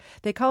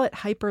 They call it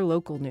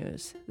hyper-local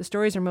news. The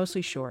stories are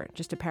mostly short,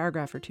 just a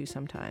paragraph or two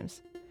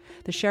sometimes.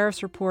 The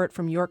sheriff's report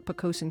from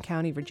York-Poquoson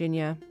County,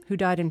 Virginia, who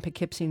died in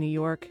Poughkeepsie, New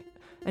York,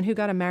 and who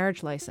got a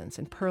marriage license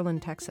in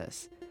Pearland,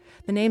 Texas.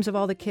 The names of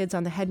all the kids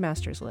on the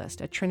headmaster's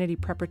list at Trinity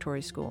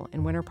Preparatory School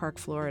in Winter Park,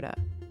 Florida.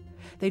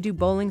 They do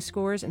bowling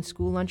scores and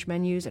school lunch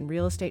menus and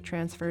real estate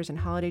transfers and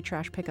holiday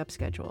trash pickup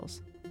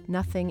schedules.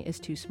 Nothing is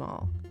too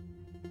small.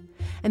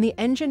 And the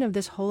engine of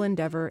this whole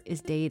endeavor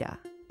is data.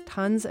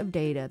 Tons of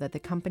data that the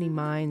company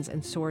mines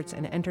and sorts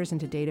and enters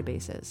into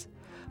databases,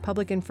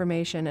 public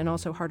information, and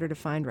also harder to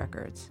find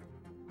records.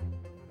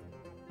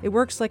 It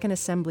works like an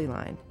assembly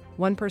line.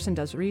 One person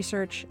does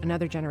research,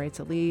 another generates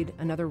a lead,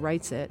 another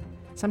writes it.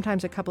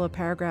 Sometimes a couple of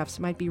paragraphs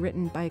might be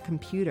written by a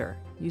computer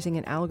using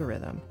an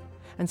algorithm,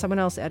 and someone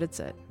else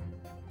edits it.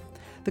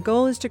 The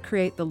goal is to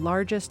create the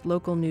largest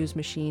local news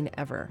machine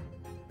ever.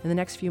 In the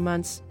next few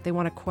months, they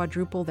want to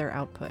quadruple their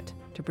output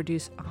to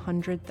produce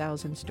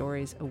 100,000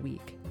 stories a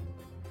week.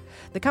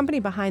 The company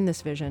behind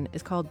this vision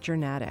is called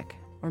Journatic,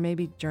 or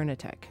maybe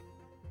Journatic.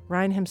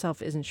 Ryan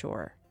himself isn't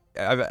sure.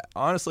 I've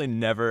honestly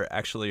never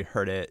actually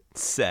heard it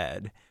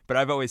said, but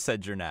I've always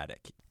said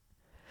Journatic.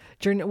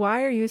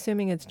 Why are you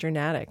assuming it's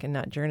Journatic and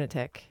not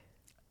Journatic?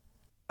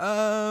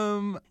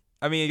 I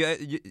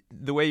mean,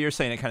 the way you're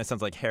saying it kind of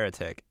sounds like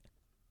heretic.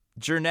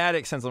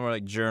 Journatic sounds more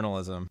like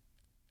journalism.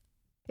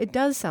 It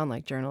does sound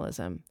like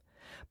journalism.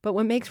 But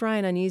what makes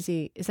Ryan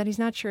uneasy is that he's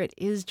not sure it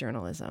is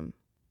journalism.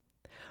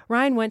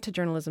 Ryan went to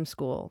journalism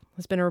school,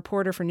 has been a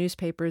reporter for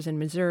newspapers in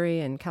Missouri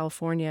and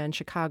California and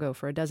Chicago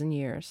for a dozen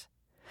years.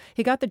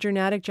 He got the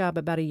Journatic job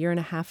about a year and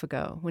a half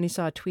ago when he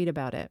saw a tweet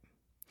about it.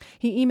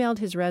 He emailed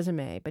his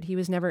resume, but he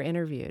was never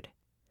interviewed.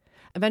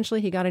 Eventually,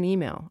 he got an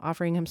email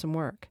offering him some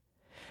work.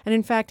 And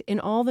in fact,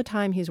 in all the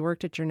time he's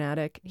worked at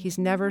Journatic, he's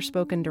never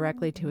spoken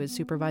directly to his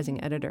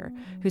supervising editor,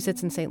 who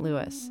sits in St.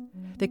 Louis.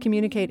 They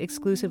communicate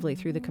exclusively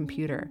through the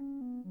computer.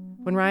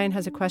 When Ryan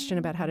has a question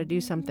about how to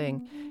do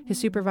something, his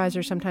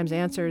supervisor sometimes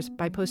answers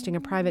by posting a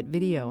private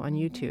video on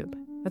YouTube.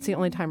 That's the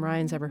only time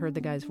Ryan's ever heard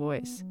the guy's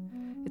voice.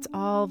 It's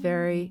all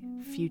very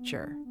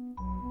future.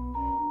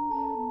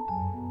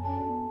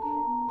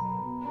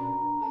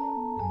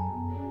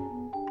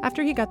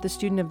 After he got the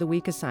Student of the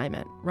Week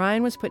assignment,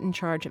 Ryan was put in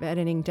charge of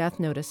editing death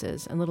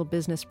notices and little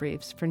business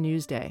briefs for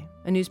Newsday,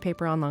 a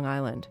newspaper on Long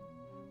Island.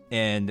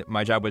 And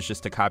my job was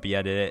just to copy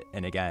edit it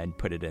and, again,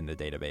 put it in the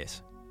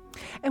database.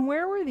 And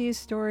where were these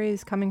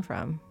stories coming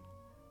from?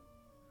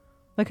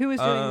 Like who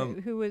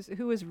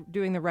was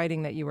doing the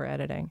writing that you were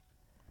editing?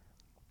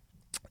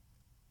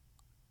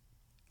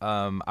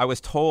 I was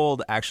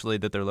told actually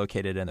that they're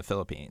located in the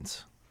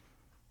Philippines.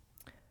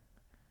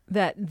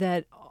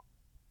 That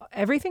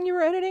everything you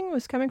were editing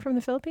was coming from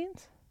the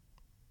Philippines?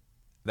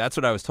 That's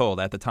what I was told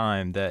at the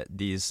time, that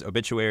these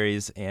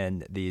obituaries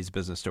and these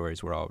business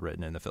stories were all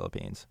written in the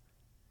Philippines.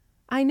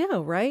 I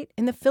know, right?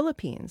 In the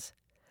Philippines.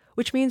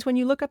 Which means when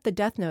you look up the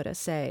death notice,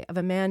 say, of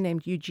a man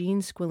named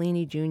Eugene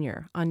Squillini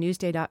Jr. on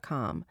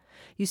Newsday.com,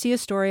 you see a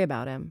story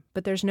about him,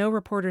 but there's no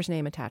reporter's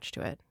name attached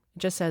to it. It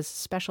just says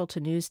Special to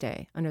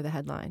Newsday under the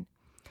headline.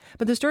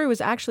 But the story was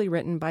actually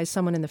written by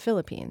someone in the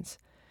Philippines.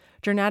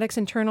 Journatic's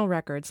internal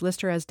records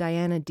list her as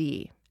Diana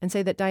D. and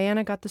say that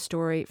Diana got the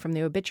story from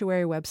the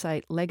obituary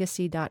website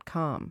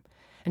legacy.com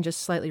and just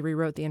slightly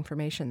rewrote the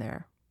information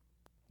there.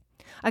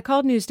 I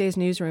called Newsday's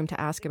newsroom to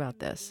ask about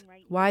this,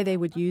 why they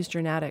would use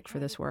Journatic for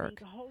this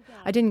work.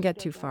 I didn't get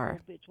too far.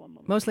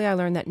 Mostly I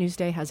learned that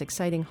Newsday has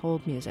exciting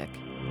hold music.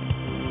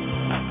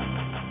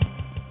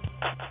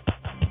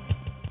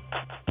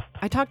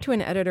 I talked to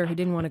an editor who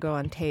didn't want to go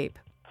on tape.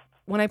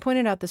 When I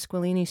pointed out the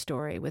Squillini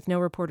story with no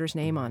reporter's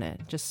name on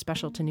it, just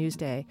special to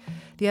Newsday,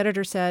 the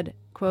editor said,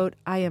 quote,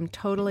 "I am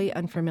totally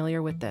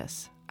unfamiliar with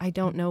this. I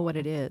don't know what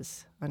it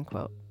is,"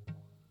 unquote.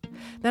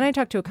 Then I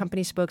talked to a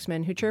company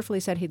spokesman who cheerfully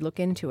said he'd look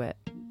into it.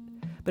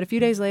 But a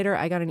few days later,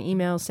 I got an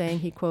email saying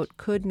he, quote,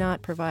 could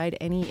not provide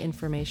any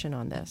information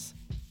on this.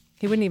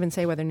 He wouldn't even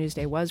say whether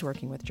Newsday was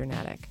working with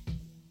Journatic.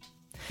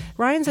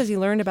 Ryan says he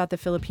learned about the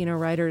Filipino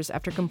writers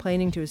after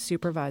complaining to his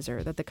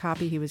supervisor that the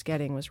copy he was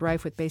getting was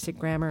rife with basic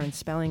grammar and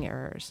spelling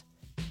errors.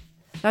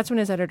 That's when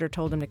his editor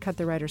told him to cut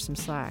the writers some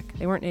slack.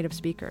 They weren't native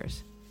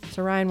speakers.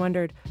 So Ryan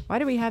wondered, why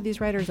do we have these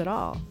writers at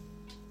all?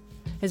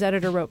 His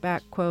editor wrote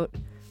back, quote,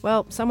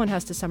 "Well, someone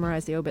has to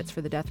summarize the obits for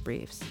the death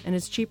briefs, and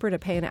it's cheaper to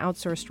pay an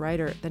outsourced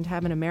writer than to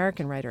have an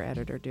American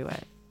writer-editor do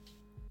it.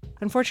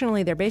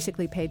 Unfortunately, they're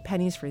basically paid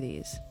pennies for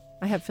these.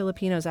 I have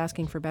Filipinos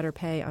asking for better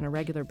pay on a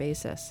regular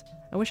basis.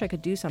 I wish I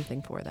could do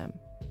something for them."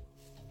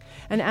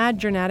 An ad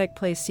Journatic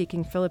placed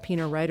seeking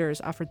Filipino writers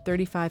offered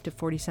 35 to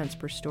 40 cents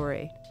per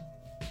story.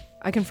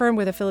 I confirmed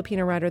with a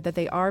Filipino writer that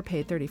they are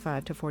paid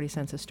 35 to 40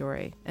 cents a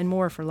story, and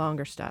more for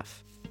longer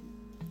stuff.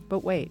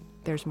 But wait,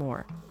 there's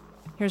more.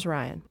 Here's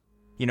Ryan.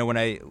 You know, when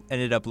I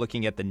ended up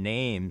looking at the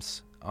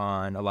names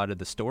on a lot of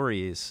the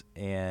stories,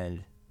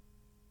 and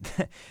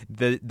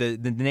the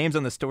names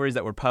on the stories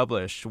that were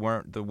published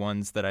weren't the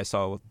ones that I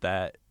saw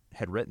that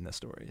had written the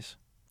stories.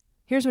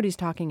 Here's what he's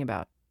talking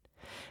about.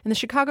 In the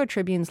Chicago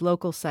Tribune's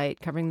local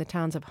site covering the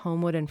towns of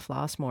Homewood and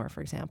Flossmoor,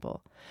 for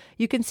example,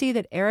 you can see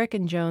that Eric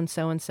and Joan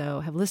so-and-so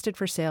have listed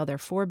for sale their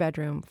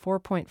 4-bedroom,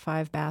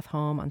 4.5-bath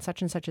home on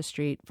such and such a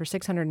street for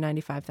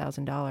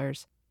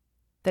 $695,000,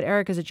 that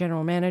Eric is a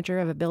general manager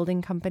of a building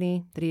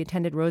company, that he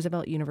attended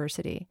Roosevelt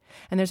University,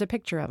 and there's a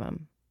picture of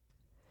him.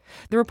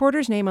 The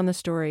reporter's name on the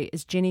story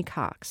is Ginny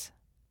Cox,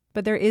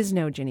 but there is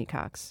no Ginny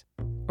Cox.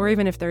 Or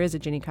even if there is a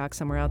Ginny Cox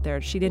somewhere out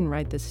there, she didn't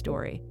write this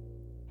story.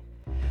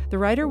 The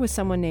writer was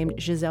someone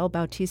named Giselle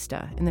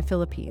Bautista in the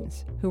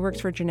Philippines, who works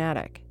for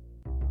Journatic.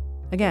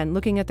 Again,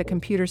 looking at the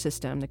computer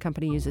system the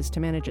company uses to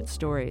manage its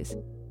stories,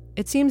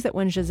 it seems that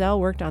when Giselle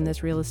worked on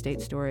this real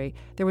estate story,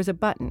 there was a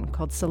button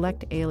called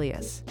Select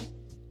Alias.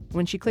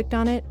 When she clicked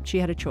on it, she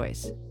had a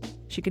choice.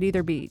 She could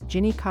either be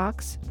Ginny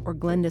Cox or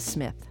Glenda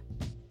Smith.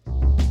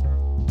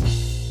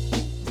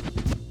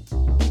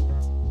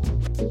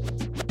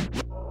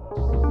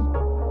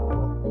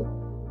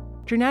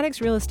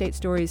 Journatic's real estate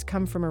stories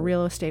come from a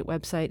real estate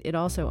website it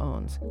also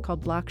owns,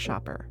 called Block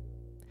Shopper.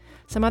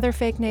 Some other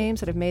fake names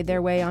that have made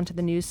their way onto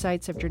the news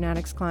sites of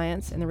Journatic's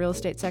clients in the real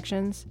estate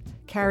sections: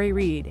 Carrie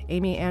Reed,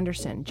 Amy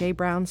Anderson, Jay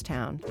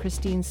Brownstown,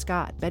 Christine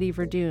Scott, Betty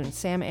Verdun,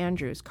 Sam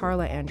Andrews,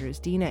 Carla Andrews,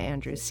 Dina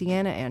Andrews,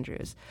 Sienna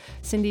Andrews,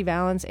 Cindy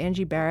Valance,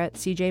 Angie Barrett,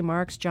 CJ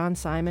Marks, John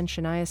Simon,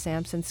 Shania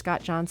Sampson,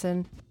 Scott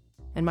Johnson,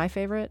 and my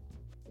favorite,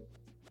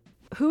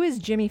 who is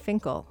Jimmy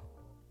Finkel?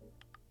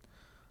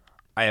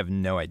 I have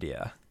no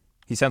idea.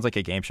 He sounds like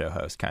a game show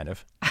host, kind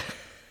of.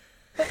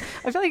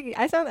 I feel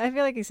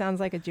like he sounds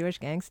like a Jewish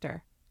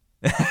gangster.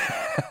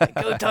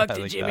 Go talk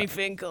to like Jimmy that.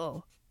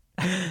 Finkel.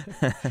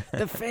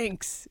 The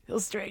Finks. He'll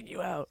straighten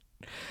you out.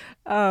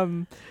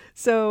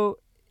 So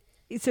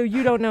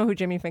you don't know who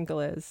Jimmy Finkel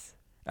is,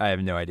 I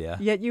have no idea.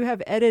 yet you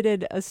have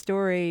edited a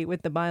story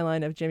with the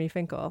byline of Jimmy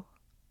Finkel.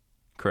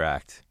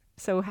 Correct.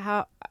 So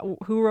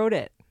who wrote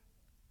it?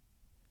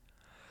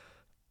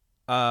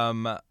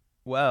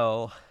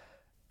 Well,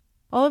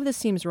 All of this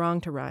seems wrong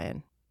to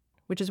Ryan,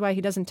 which is why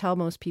he doesn't tell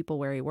most people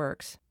where he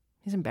works.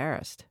 He's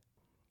embarrassed.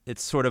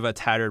 it's sort of a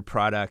tattered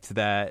product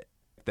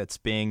that's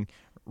being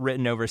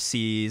written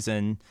overseas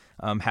and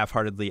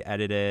half-heartedly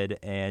edited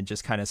and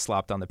just kind of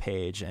slopped on the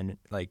page. And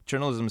like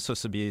journalism is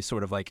supposed to be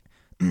sort of like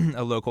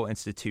a local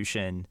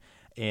institution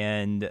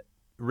and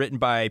written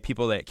by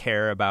people that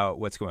care about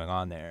what's going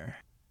on there.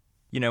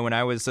 You know, when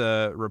I was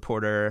a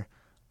reporter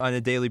on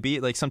a daily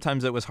beat, like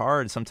sometimes it was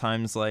hard.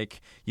 Sometimes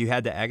like you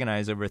had to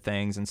agonize over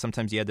things, and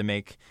sometimes you had to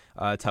make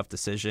tough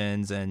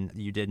decisions, and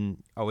you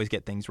didn't always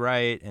get things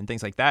right and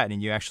things like that,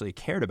 and you actually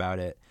cared about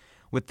it.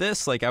 With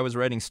this, like I was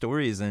writing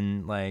stories,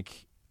 and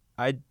like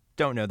I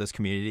don't know those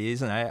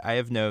communities, and I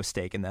have no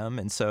stake in them,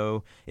 and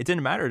so it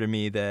didn't matter to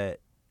me that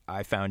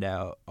I found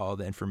out all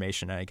the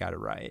information and I got it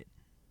right.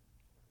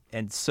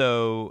 And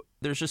so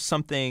there's just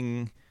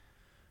something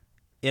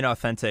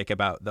inauthentic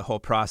about the whole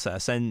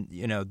process. And,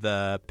 you know,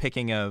 the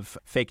picking of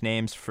fake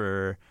names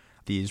for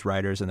these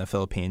writers in the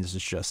Philippines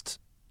is just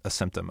a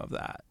symptom of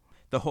that.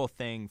 The whole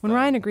thing. When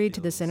Ryan agreed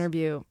to this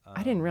interview,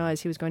 I didn't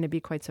realize he was going to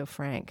be quite so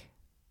frank.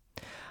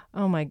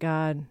 Oh my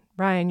God.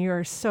 Ryan, you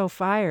are so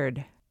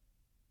fired.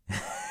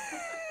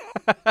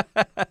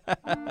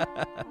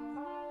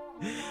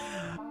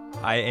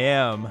 I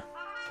am.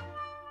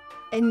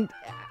 And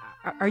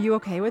are you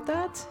okay with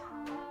that?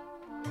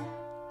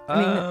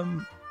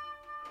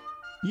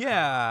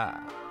 Yeah.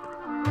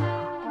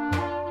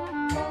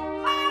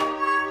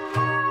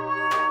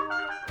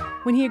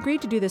 When he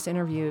agreed to do this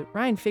interview,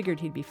 Ryan figured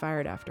he'd be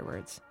fired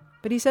afterwards.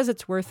 But he says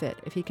it's worth it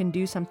if he can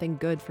do something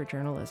good for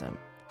journalism.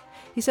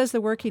 He says the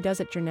work he does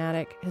at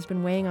Journatic has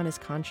been weighing on his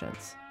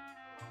conscience.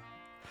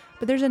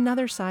 But there's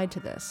another side to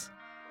this,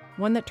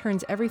 one that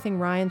turns everything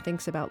Ryan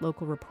thinks about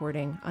local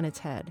reporting on its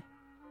head.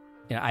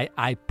 Yeah,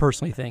 I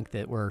personally think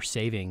that we're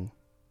saving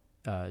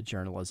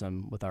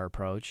journalism with our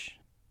approach.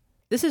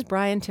 This is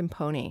Brian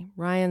Timponi,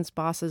 Ryan's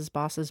boss's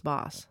boss's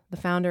boss, the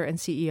founder and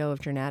CEO of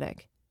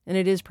Journatic. And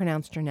it is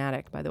pronounced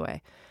Journatic, by the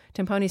way.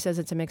 Timponi says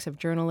it's a mix of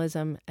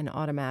journalism and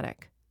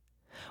automatic.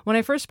 When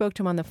I first spoke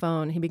to him on the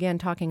phone, he began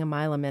talking a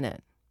mile a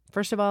minute.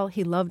 First of all,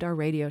 he loved our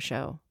radio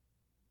show.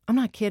 I'm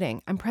not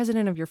kidding. I'm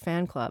president of your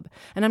fan club.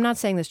 And I'm not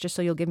saying this just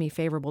so you'll give me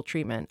favorable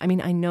treatment. I mean,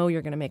 I know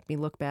you're going to make me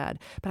look bad,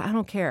 but I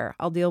don't care.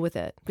 I'll deal with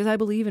it because I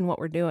believe in what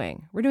we're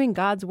doing. We're doing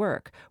God's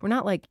work. We're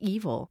not like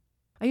evil.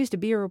 I used to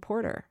be a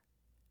reporter.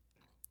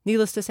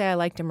 Needless to say, I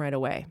liked him right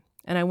away,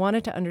 and I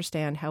wanted to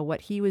understand how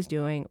what he was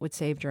doing would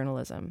save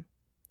journalism.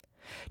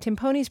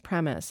 Timponi's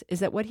premise is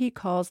that what he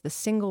calls the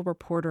single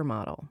reporter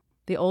model,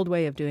 the old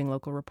way of doing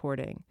local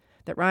reporting,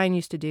 that Ryan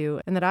used to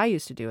do and that I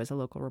used to do as a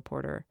local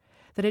reporter,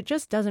 that it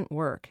just doesn't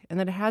work and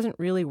that it hasn't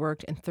really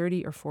worked in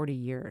 30 or 40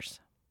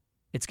 years.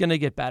 It's going to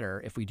get better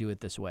if we do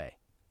it this way.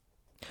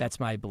 That's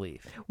my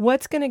belief.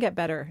 What's going to get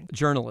better?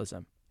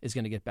 Journalism is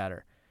going to get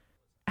better.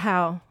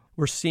 How?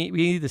 We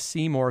need to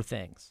see more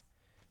things.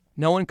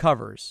 No one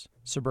covers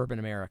suburban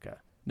America.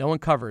 No one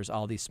covers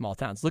all these small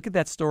towns. Look at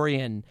that story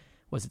in,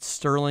 was it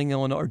Sterling,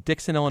 Illinois, or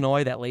Dixon,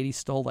 Illinois? That lady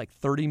stole like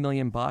 $30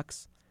 million.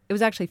 It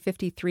was actually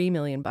 $53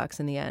 million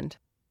in the end.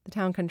 The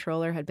town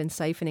controller had been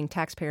siphoning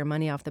taxpayer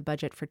money off the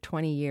budget for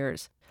 20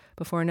 years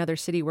before another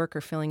city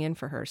worker filling in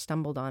for her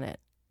stumbled on it.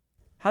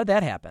 How did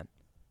that happen?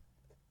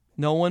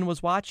 No one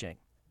was watching.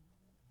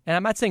 And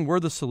I'm not saying we're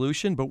the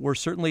solution, but we're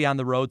certainly on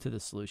the road to the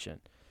solution.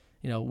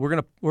 You know, we're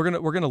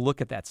gonna look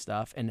at that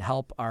stuff and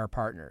help our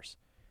partners.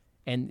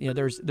 And you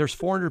know, there's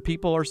 400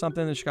 people or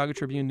something in the Chicago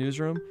Tribune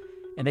newsroom,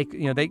 and they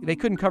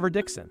couldn't cover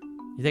Dixon.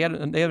 They have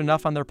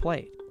enough on their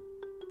plate.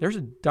 There's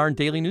a darn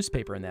daily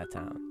newspaper in that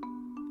town.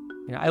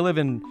 You know, I live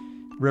in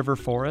River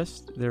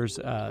Forest. There's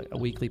a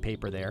weekly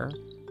paper there.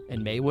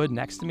 In Maywood,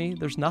 next to me,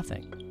 there's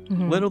nothing.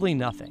 Mm-hmm. Literally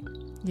nothing.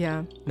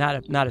 Yeah.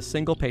 Not a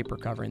single paper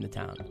covering the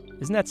town.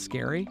 Isn't that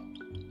scary?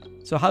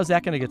 So how's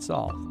that going to get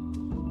solved?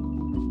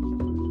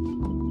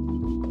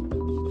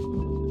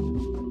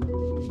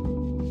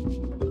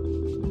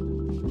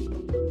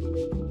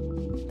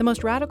 The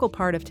most radical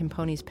part of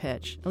Timponi's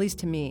pitch, at least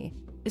to me,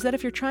 is that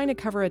if you're trying to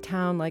cover a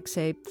town like,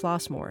 say,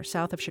 Flossmoor,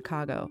 south of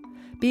Chicago,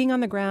 being on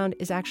the ground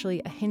is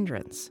actually a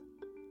hindrance.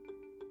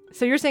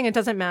 So you're saying it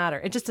doesn't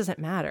matter. It just doesn't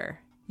matter.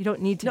 You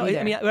don't need to be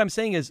there. I mean, what I'm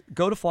saying is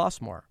go to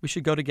Flossmoor. We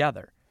should go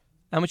together.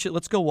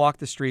 Let's go walk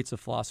the streets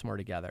of Flossmoor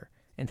together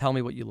and tell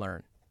me what you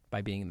learn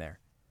by being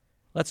there.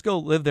 Let's go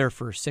live there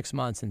for 6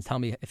 months and tell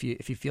me if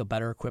you feel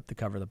better equipped to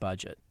cover the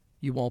budget.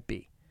 You won't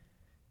be.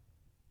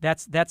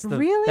 That's the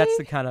Really? That's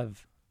the kind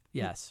of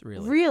yes,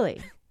 really.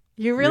 Really?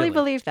 You really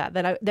believe that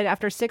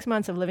after 6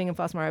 months of living in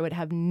Flossmoor, I would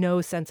have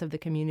no sense of the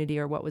community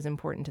or what was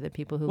important to the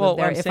people who live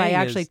there if I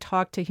actually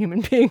talked to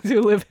human beings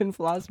who live in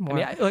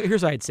Flossmoor. I mean,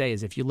 here's what I'd say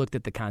is if you looked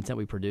at the content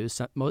we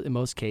produce, in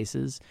most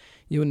cases,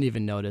 you wouldn't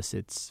even notice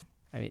it's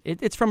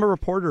from a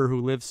reporter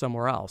who lives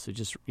somewhere else,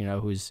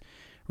 who's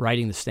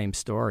writing the same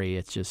story.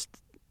 It's just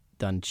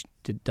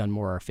done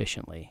more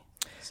efficiently.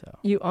 So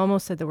you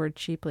almost said the word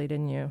cheaply,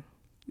 didn't you?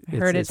 I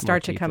heard it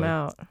start to come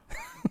out.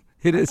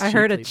 It is. I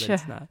heard it. But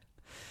it's not.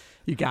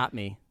 You got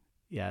me.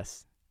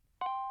 Yes.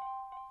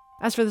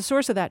 As for the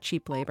source of that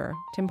cheap labor,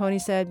 Timponi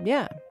said,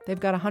 yeah, they've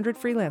got 100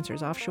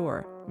 freelancers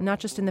offshore, not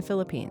just in the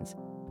Philippines,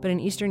 but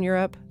in Eastern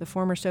Europe, the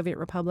former Soviet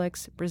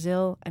republics,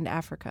 Brazil, and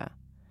Africa.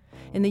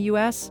 In the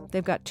U.S.,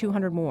 they've got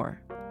 200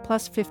 more,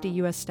 plus 50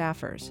 U.S.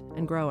 staffers,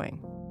 and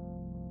growing.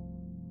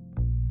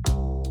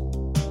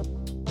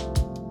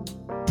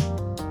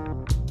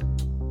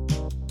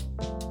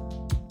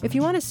 If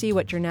you want to see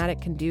what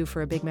Journatic can do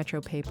for a big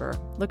metro paper,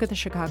 look at the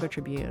Chicago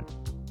Tribune.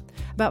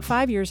 About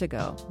 5 years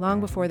ago, long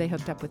before they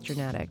hooked up with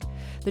Journatic,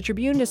 the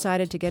Tribune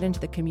decided to get into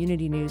the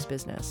community news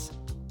business.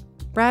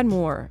 Brad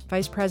Moore,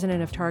 vice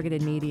president of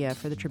targeted media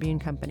for the Tribune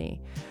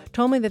Company,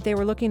 told me that they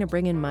were looking to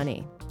bring in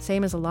money,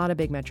 same as a lot of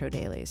big metro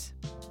dailies.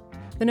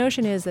 The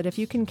notion is that if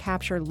you can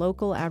capture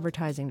local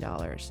advertising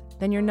dollars,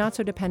 then you're not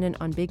so dependent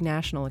on big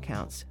national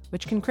accounts,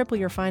 which can cripple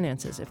your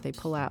finances if they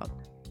pull out.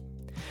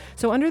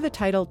 So under the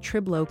title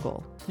Trib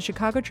Local, the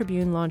Chicago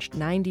Tribune launched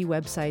 90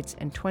 websites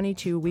and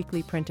 22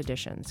 weekly print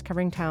editions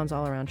covering towns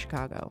all around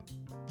Chicago.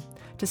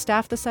 To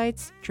staff the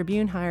sites,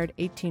 Tribune hired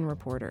 18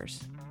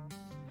 reporters.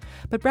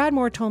 But Brad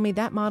Moore told me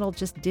that model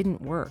just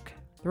didn't work.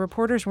 The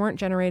reporters weren't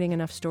generating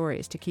enough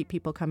stories to keep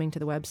people coming to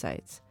the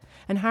websites,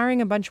 and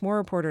hiring a bunch more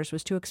reporters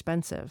was too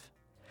expensive.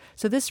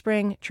 So this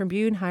spring,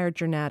 Tribune hired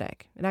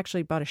Journatic, it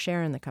actually bought a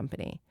share in the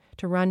company,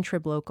 to run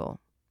Trib Local.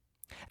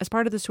 As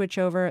part of the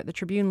switchover, the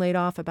Tribune laid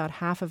off about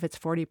half of its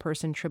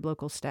 40-person Trib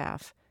Local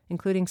staff,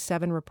 including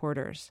 7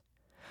 reporters.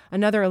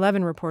 Another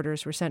 11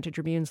 reporters were sent to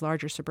Tribune's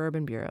larger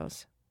suburban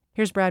bureaus.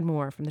 Here's Brad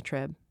Moore from the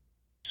Trib.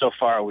 So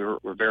far, we're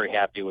very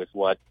happy with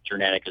what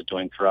Journatic is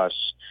doing for us.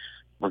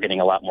 We're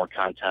getting a lot more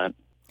content.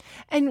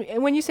 And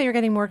when you say you're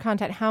getting more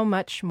content, how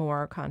much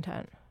more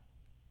content?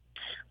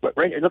 But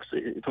right, it looks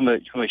from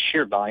a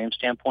sheer volume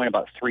standpoint,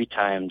 about 3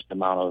 times the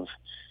amount of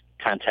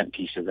content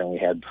pieces than we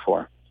had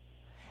before.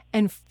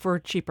 And for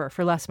cheaper,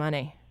 for less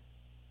money?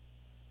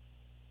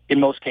 In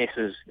most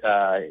cases,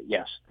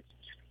 yes.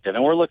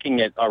 And we're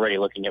already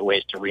looking at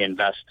ways to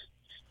reinvest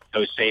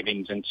those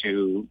savings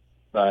into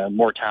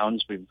more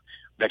towns. We've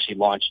actually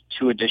launched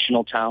 2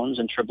 additional towns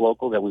in Trib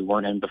Local that we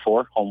weren't in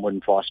before, Homewood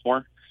and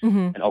Flossmoor,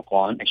 and Oak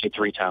Lawn, actually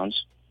 3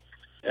 towns.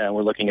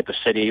 We're looking at the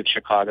city of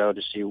Chicago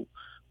to see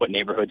what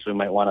neighborhoods we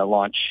might want to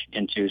launch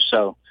into.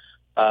 So,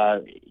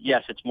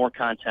 yes, it's more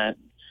content.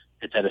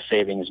 It's at a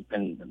savings,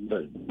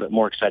 but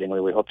more excitingly,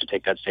 we hope to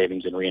take that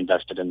savings and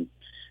reinvest it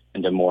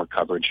into more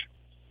coverage.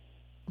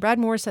 Brad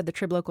Moore said the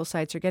Trib Local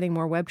sites are getting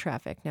more web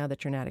traffic now that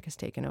Journatic has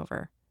taken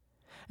over.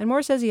 And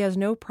Moore says he has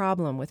no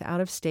problem with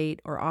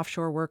out-of-state or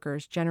offshore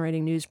workers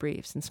generating news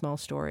briefs and small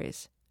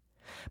stories.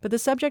 But the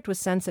subject was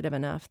sensitive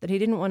enough that he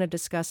didn't want to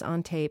discuss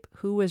on tape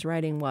who was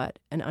writing what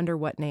and under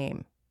what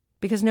name,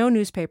 because no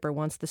newspaper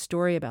wants the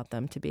story about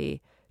them to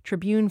be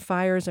Tribune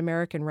fires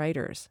American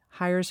writers,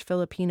 hires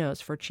Filipinos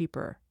for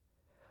cheaper.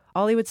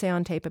 All he would say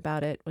on tape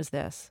about it was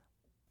this.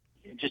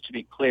 Just to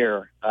be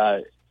clear,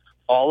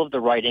 all of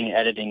the writing and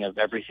editing of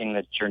everything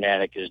that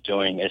Journatic is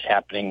doing is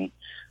happening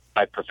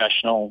by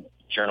professional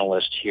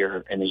journalists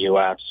here in the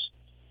U.S.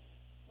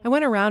 I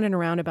went around and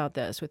around about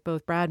this with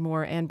both Brad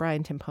Moore and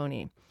Brian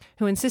Timponi,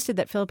 who insisted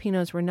that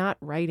Filipinos were not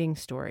writing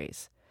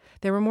stories.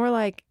 They were more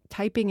like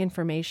typing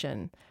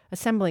information,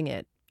 assembling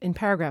it in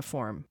paragraph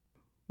form,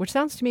 which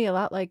sounds to me a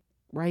lot like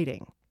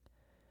writing.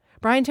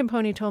 Brian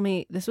Timponi told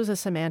me this was a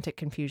semantic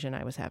confusion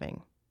I was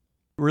having.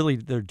 Really,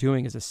 they're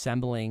doing is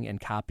assembling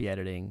and copy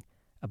editing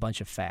a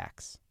bunch of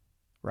facts,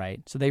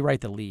 right? So they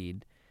write the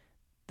lead.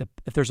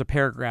 If there's a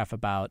paragraph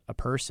about a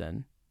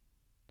person,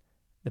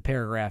 the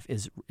paragraph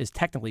is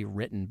technically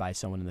written by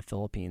someone in the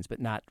Philippines, but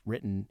not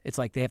written. It's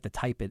like they have to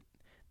type it.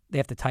 They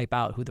have to type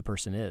out who the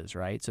person is,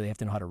 right? So they have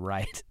to know how to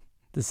write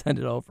to send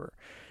it over.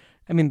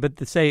 I mean, but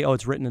to say, oh,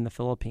 it's written in the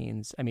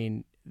Philippines, I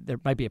mean, there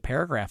might be a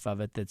paragraph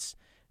of it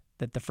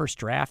that the first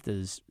draft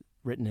is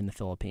written in the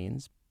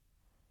Philippines.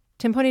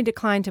 Timponi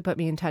declined to put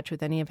me in touch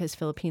with any of his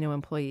Filipino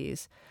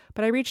employees,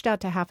 but I reached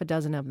out to half a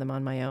dozen of them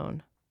on my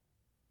own.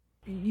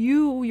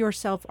 You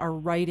yourself are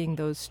writing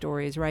those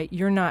stories, right?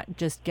 You're not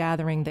just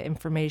gathering the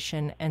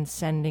information and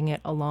sending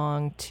it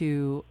along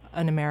to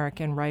an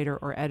American writer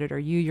or editor.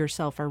 You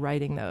yourself are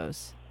writing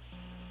those.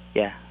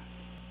 Yeah.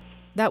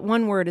 That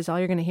one word is all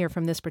you're going to hear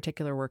from this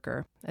particular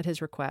worker, at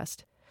his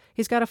request.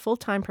 He's got a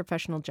full-time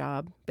professional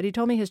job, but he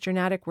told me his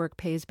Journatic work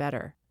pays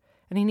better,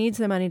 and he needs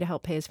the money to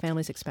help pay his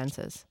family's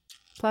expenses.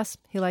 Plus,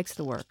 he likes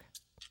the work.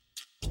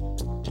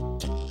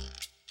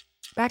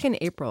 Back in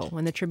April,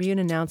 when the Tribune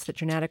announced that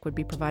Dramatic would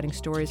be providing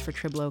stories for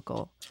Trib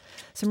Local,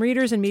 some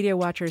readers and media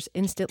watchers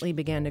instantly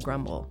began to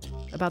grumble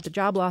about the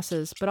job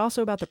losses, but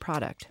also about the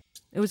product.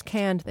 It was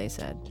canned, they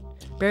said.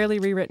 Barely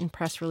rewritten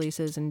press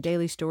releases and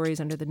daily stories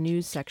under the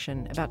news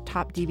section about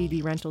top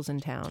DVD rentals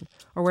in town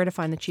or where to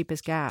find the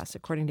cheapest gas,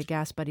 according to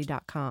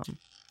GasBuddy.com.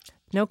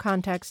 No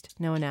context,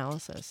 no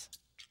analysis.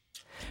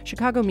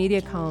 Chicago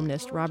media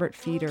columnist Robert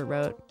Feeder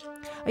wrote,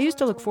 "I used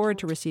to look forward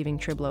to receiving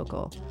Trib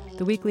Local,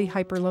 the weekly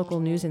hyper-local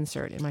news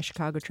insert in my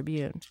Chicago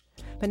Tribune.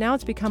 But now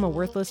it's become a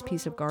worthless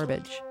piece of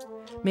garbage.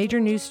 Major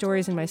news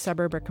stories in my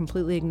suburb are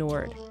completely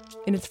ignored.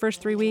 In its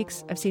first 3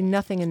 weeks, I've seen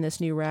nothing in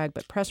this new rag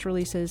but press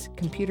releases,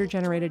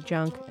 computer-generated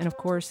junk, and of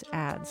course,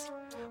 ads.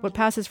 What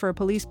passes for a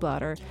police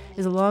blotter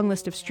is a long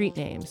list of street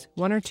names,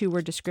 1 or 2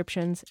 word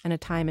descriptions, and a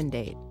time and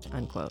date,"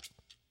 unquote.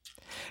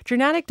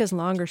 Dramatic does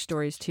longer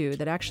stories, too,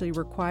 that actually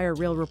require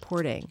real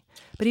reporting,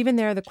 but even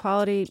there, the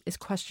quality is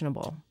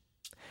questionable.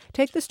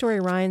 Take the story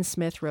Ryan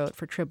Smith wrote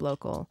for Trib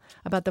Local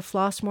about the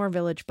Flossmoor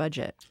Village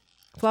budget.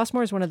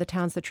 Flossmoor is one of the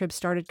towns the Trib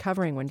started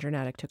covering when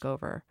Dramatic took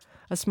over,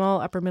 a small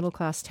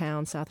upper-middle-class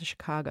town south of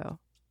Chicago.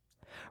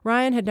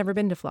 Ryan had never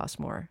been to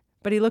Flossmoor,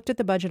 but he looked at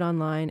the budget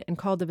online and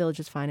called the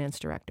village's finance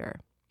director.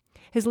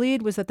 His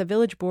lead was that the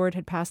village board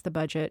had passed the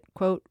budget,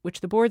 quote,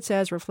 which the board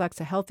says reflects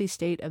a healthy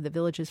state of the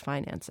village's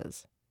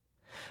finances.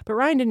 But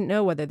Ryan didn't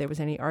know whether there was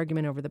any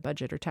argument over the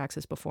budget or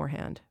taxes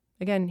beforehand.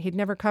 Again, he'd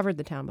never covered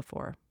the town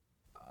before.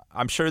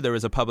 I'm sure there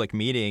was a public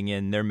meeting,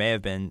 and there may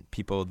have been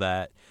people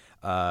that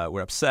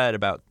were upset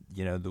about,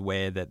 the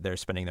way that they're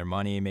spending their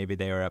money. Maybe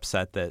they were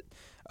upset that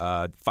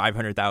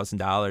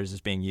 $500,000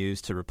 is being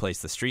used to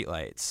replace the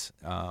streetlights.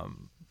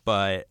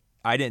 But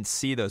I didn't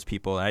see those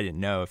people, and I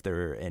didn't know if there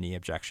were any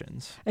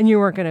objections. And you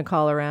weren't going to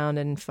call around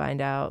and find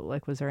out,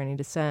 was there any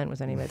dissent? Was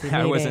anybody meeting?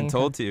 I wasn't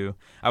told to.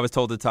 I was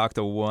told to talk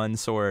to one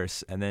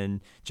source and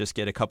then just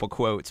get a couple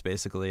quotes,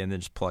 basically, and then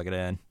just plug it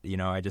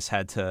in. I just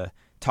had to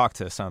talk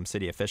to some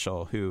city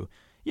official who,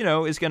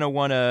 is going to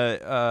want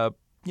to,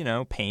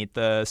 paint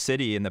the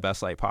city in the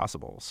best light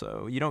possible.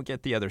 So you don't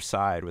get the other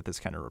side with this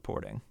kind of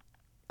reporting.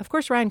 Of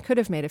course, Ryan could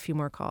have made a few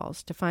more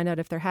calls to find out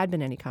if there had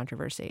been any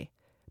controversy,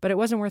 but it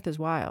wasn't worth his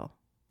while.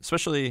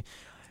 Especially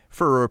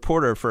for a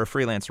reporter, for a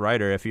freelance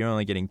writer, if you're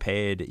only getting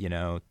paid,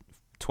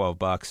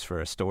 $12 for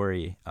a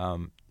story,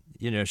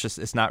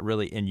 it's not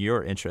really in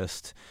your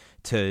interest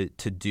to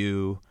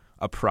do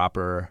a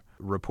proper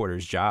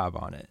reporter's job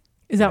on it.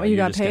 Is that what you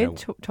got paid?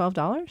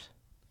 $12?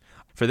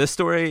 For this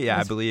story, yeah,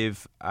 I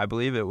believe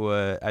it's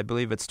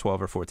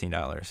 $12 or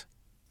 $14.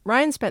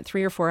 Ryan spent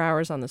 3 or 4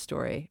 hours on the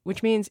story,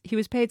 which means he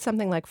was paid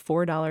something like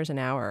 $4 an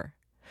hour.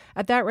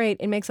 At that rate,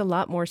 it makes a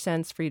lot more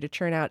sense for you to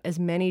churn out as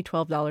many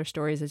 $12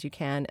 stories as you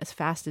can, as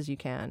fast as you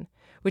can,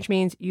 which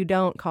means you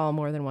don't call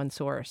more than one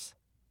source.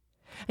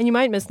 And you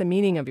might miss the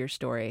meaning of your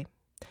story.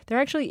 There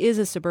actually is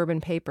a suburban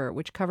paper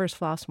which covers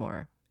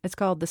Flossmoor. It's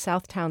called the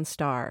Southtown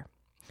Star.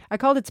 I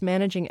called its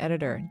managing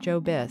editor, Joe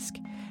Bisk,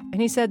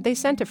 and he said they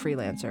sent a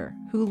freelancer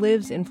who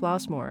lives in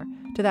Flossmoor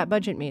to that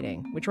budget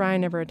meeting, which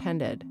Ryan never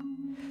attended.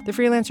 The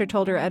freelancer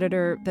told her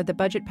editor that the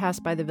budget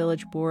passed by the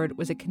village board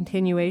was a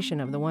continuation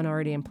of the one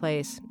already in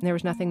place, and there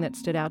was nothing that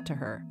stood out to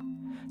her.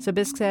 So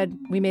Bisk said,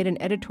 "We made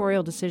an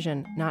editorial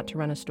decision not to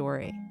run a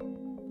story."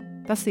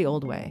 That's the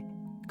old way.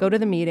 Go to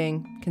the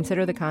meeting,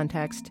 consider the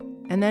context,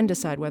 and then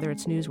decide whether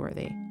it's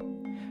newsworthy.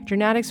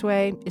 Dramatic's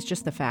way is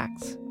just the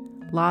facts.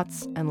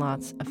 Lots and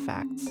lots of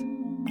facts.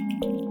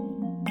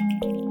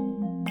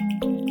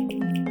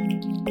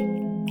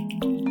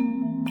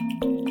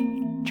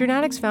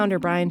 Dramatic's founder,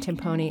 Brian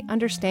Timponi,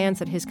 understands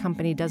that his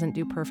company doesn't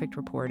do perfect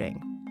reporting.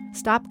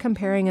 "Stop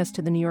comparing us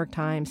to the New York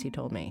Times," he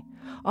told me.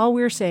 "All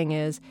we're saying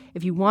is,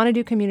 if you want to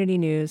do community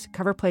news,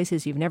 cover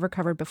places you've never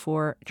covered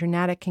before,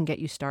 Dramatic can get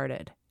you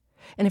started.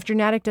 And if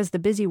Dramatic does the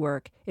busy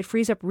work, it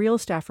frees up real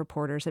staff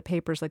reporters at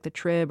papers like the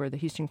Trib or the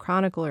Houston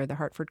Chronicle or the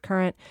Hartford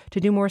Courant to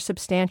do more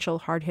substantial,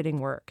 hard-hitting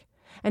work.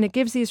 And it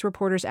gives these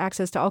reporters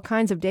access to all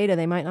kinds of data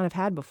they might not have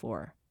had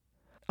before.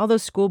 All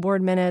those school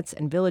board minutes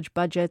and village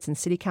budgets and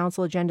city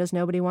council agendas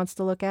nobody wants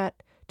to look at,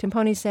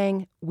 Timponi's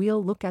saying,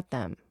 we'll look at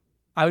them."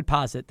 I would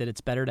posit that it's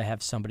better to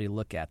have somebody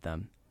look at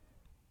them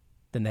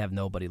than to have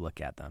nobody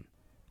look at them.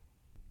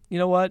 You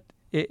know what?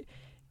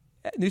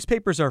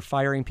 Newspapers are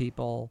firing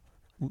people.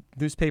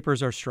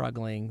 Newspapers are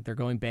struggling. They're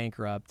going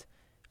bankrupt.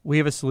 We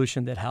have a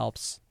solution that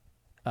helps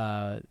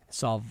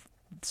solve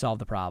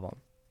the problem,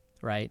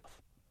 right?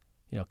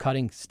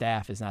 Cutting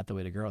staff is not the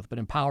way to go, but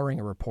empowering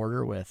a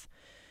reporter with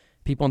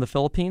people in the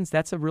Philippines,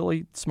 that's a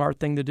really smart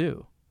thing to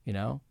do,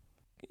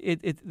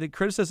 The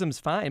criticism's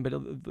fine, but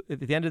at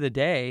the end of the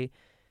day,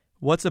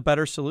 what's a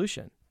better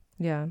solution?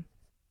 Yeah.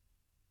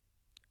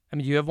 I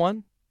mean, do you have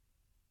one?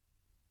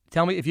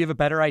 Tell me if you have a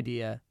better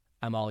idea.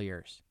 I'm all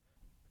ears.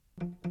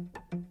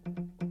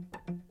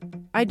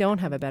 I don't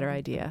have a better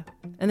idea.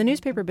 And the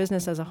newspaper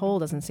business as a whole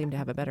doesn't seem to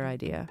have a better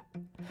idea.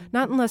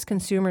 Not unless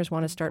consumers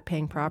want to start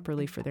paying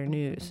properly for their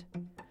news.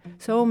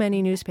 So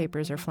many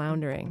newspapers are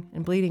floundering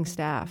and bleeding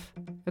staff.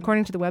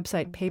 According to the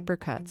website Paper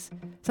Cuts,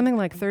 Something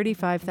like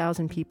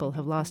 35,000 people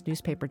have lost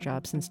newspaper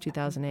jobs since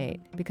 2008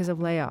 because of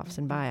layoffs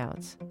and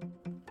buyouts.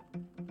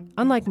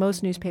 Unlike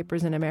most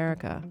newspapers in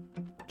America,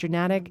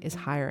 Dramatic is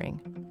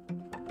hiring.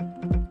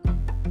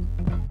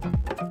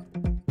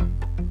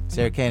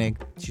 Sarah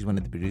Koenig, she's one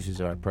of the producers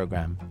of our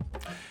program.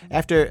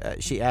 After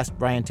she asked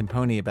Brian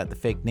Timponi about the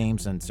fake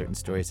names on certain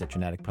stories that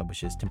Dramatic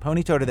publishes,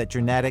 Timponi told her that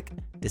Dramatic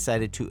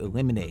decided to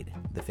eliminate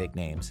the fake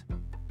names.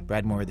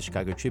 Brad Moore of the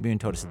Chicago Tribune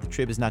told us that the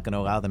Trib is not going to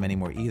allow them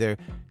anymore either.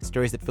 The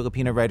stories that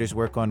Filipino writers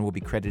work on will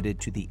be credited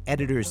to the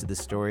editors of the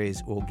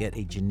stories or will get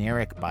a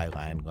generic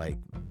byline like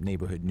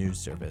Neighborhood News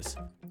Service.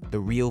 The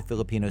real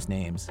Filipinos'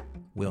 names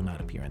will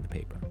not appear in the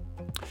paper.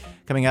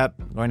 Coming up,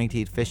 learning to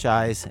eat fish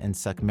eyes and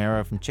suck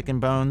marrow from chicken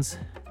bones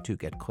to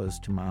get close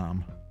to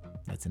mom.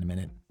 That's in a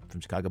minute.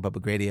 From Chicago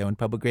Public Radio and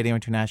Public Radio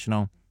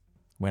International,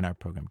 when our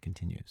program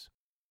continues.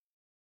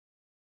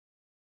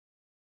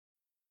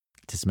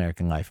 This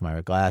American Life, I'm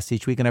Ira Glass.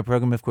 Each week in our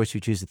program, of course, we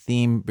choose a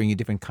theme, bring you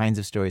different kinds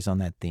of stories on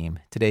that theme.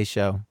 Today's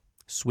show,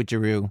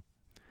 Switcheroo.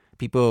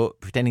 People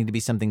pretending to be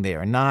something they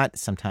are not,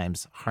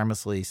 sometimes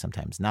harmlessly,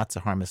 sometimes not so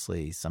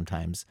harmlessly,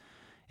 sometimes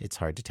it's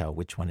hard to tell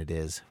which one it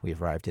is. We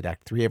have arrived at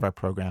Act 3 of our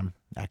program.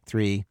 Act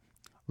 3,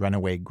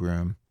 Runaway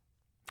Groom.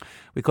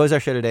 We close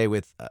our show today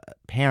with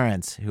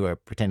parents who are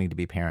pretending to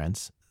be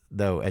parents,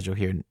 though, as you'll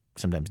hear,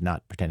 sometimes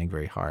not pretending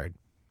very hard.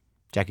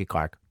 Jackie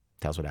Clark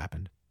tells what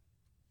happened.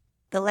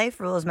 The life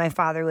rules my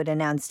father would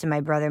announce to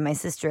my brother, my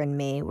sister, and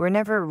me were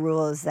never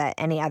rules that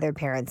any other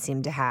parents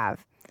seemed to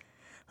have.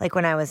 Like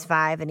when I was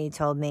 5 and he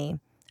told me,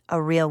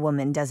 a real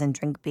woman doesn't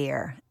drink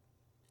beer,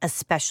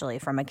 especially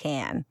from a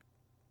can.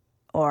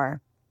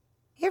 Or,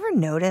 you ever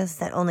notice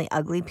that only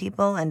ugly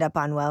people end up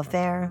on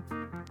welfare?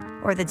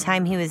 Or the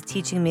time he was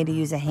teaching me to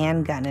use a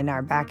handgun in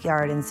our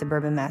backyard in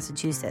suburban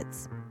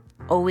Massachusetts.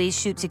 Always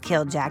shoot to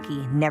kill,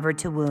 Jackie, never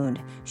to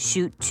wound.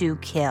 Shoot to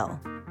kill.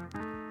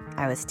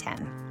 I was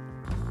 10.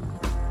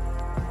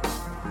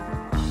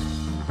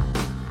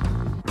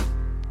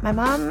 My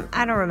mom,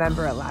 I don't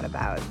remember a lot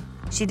about.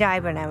 She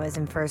died when I was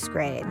in first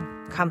grade,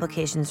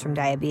 complications from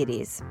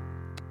diabetes.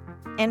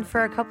 And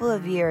for a couple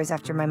of years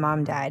after my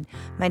mom died,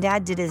 my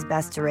dad did his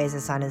best to raise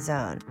us on his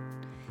own.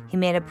 He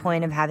made a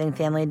point of having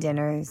family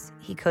dinners,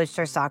 he coached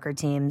our soccer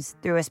teams,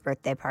 threw us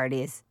birthday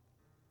parties.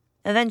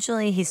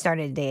 Eventually, he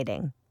started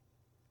dating.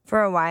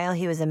 For a while,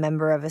 he was a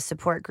member of a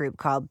support group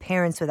called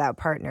Parents Without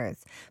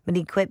Partners, but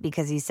he quit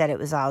because he said it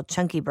was all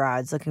chunky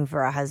broads looking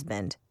for a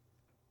husband.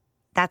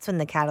 That's when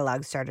the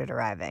catalog started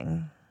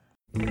arriving.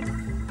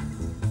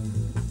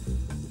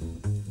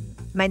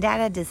 My dad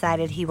had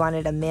decided he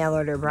wanted a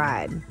mail-order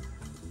bride.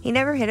 He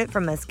never hid it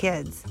from us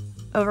kids.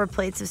 Over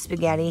plates of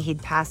spaghetti,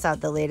 he'd pass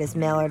out the latest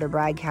mail-order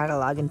bride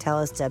catalog and tell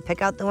us to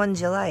pick out the ones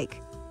you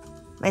like.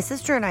 My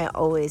sister and I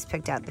always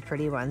picked out the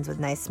pretty ones with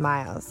nice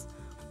smiles.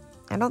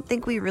 I don't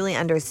think we really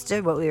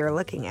understood what we were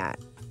looking at.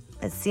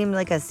 It seemed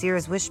like a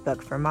Sears wish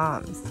book for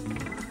moms.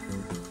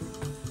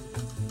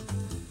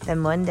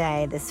 Then one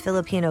day, this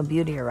Filipino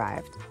beauty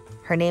arrived.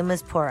 Her name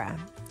was Pura.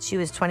 She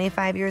was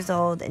 25 years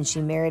old, and she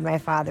married my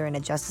father in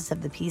a Justice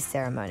of the Peace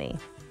ceremony.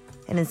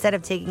 And instead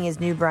of taking his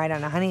new bride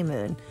on a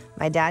honeymoon,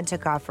 my dad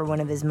took off for one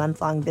of his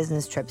month-long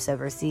business trips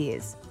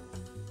overseas.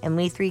 And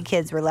we 3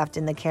 kids were left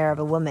in the care of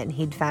a woman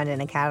he'd found in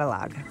a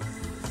catalog.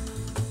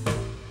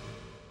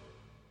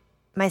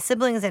 My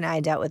siblings and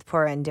I dealt with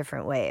Pura in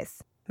different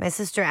ways. My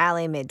sister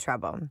Allie made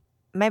trouble.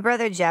 My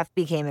brother Jeff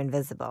became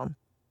invisible.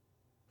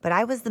 But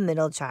I was the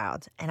middle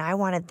child, and I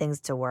wanted things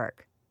to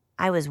work.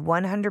 I was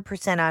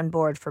 100% on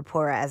board for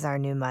Pura as our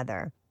new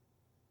mother.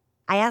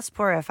 I asked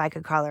Pura if I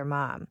could call her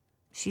mom.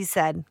 She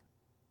said,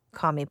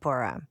 "Call me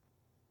Pura."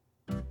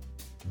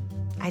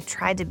 I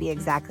tried to be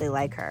exactly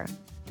like her.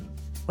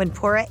 When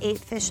Pura ate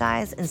fish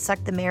eyes and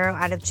sucked the marrow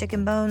out of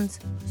chicken bones,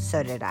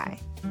 so did I.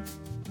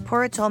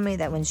 Pura told me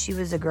that when she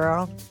was a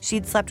girl,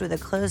 she'd slept with a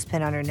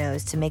clothespin on her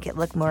nose to make it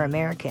look more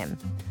American.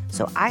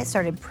 So I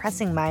started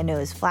pressing my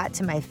nose flat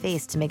to my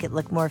face to make it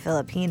look more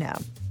Filipino.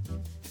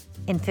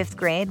 In 5th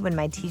grade, when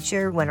my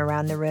teacher went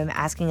around the room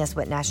asking us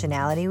what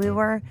nationality we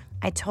were,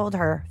 I told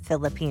her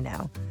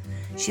Filipino.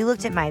 She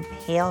looked at my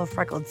pale,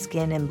 freckled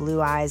skin and blue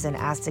eyes and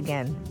asked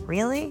again,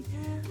 "Really?"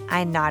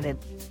 I nodded.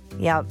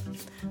 "Yep,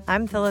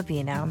 I'm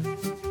Filipino."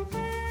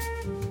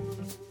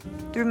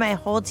 Through my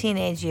whole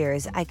teenage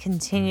years, I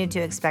continued to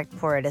expect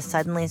Pura to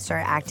suddenly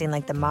start acting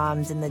like the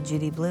moms in the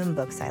Judy Blume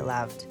books I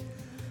loved.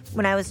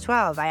 When I was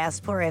 12, I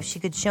asked Pura if she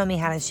could show me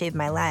how to shave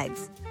my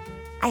legs.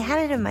 I had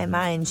it in my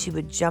mind she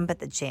would jump at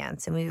the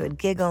chance and we would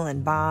giggle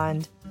and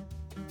bond.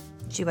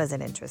 She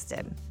wasn't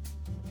interested.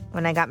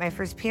 When I got my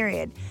first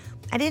period,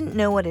 I didn't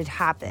know what had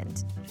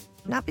happened.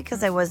 Not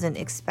because I wasn't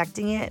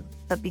expecting it,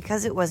 but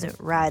because it wasn't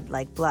red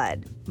like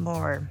blood,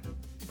 more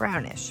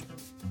brownish.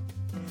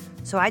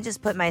 So I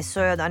just put my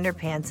soiled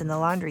underpants in the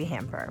laundry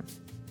hamper.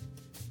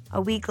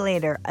 A week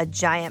later, a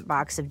giant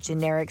box of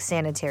generic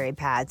sanitary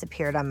pads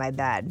appeared on my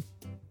bed.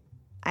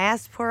 I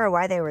asked Pura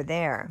why they were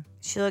there.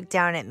 She looked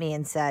down at me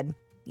and said,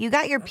 "You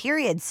got your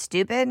period,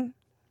 stupid."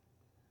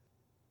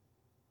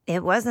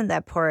 It wasn't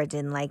that Pura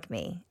didn't like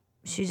me.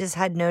 She just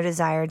had no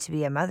desire to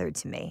be a mother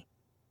to me.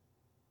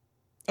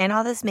 And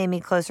all this made me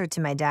closer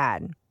to my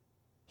dad.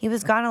 He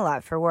was gone a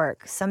lot for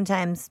work,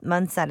 sometimes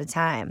months at a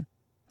time.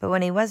 But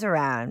when he was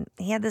around,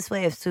 he had this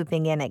way of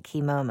swooping in at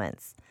key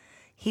moments.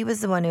 He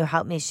was the one who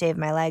helped me shave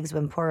my legs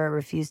when Pora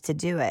refused to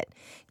do it,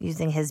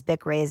 using his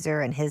Bic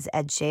razor and his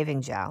Edge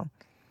shaving gel.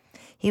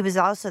 He was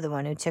also the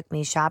one who took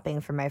me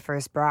shopping for my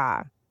first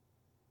bra.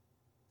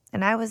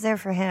 And I was there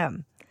for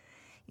him.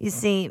 You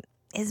see,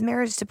 his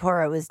marriage to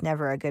Pora was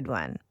never a good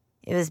one.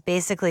 It was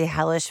basically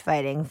hellish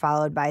fighting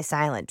followed by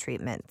silent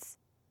treatments.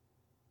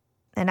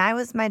 And I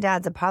was my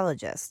dad's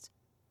apologist.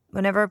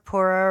 Whenever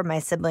Pora or my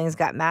siblings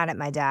got mad at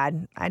my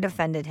dad, I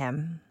defended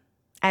him.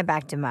 I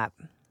backed him up.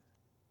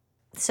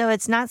 So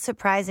it's not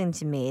surprising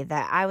to me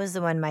that I was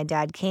the one my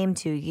dad came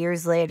to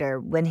years later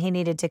when he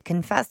needed to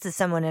confess to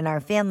someone in our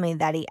family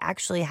that he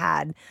actually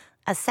had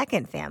a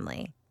second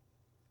family.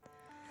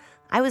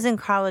 I was in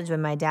college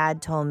when my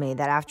dad told me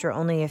that after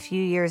only a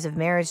few years of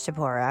marriage to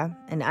Pora,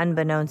 and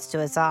unbeknownst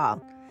to us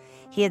all,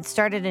 he had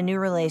started a new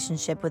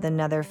relationship with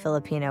another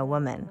Filipino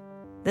woman.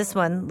 This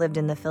one lived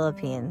in the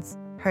Philippines.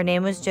 Her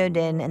name was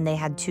Jodin, and they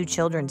had 2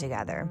 children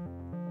together.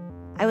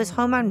 I was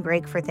home on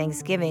break for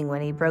Thanksgiving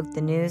when he broke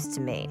the news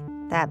to me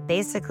that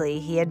basically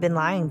he had been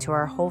lying to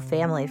our whole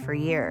family for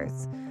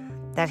years,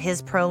 that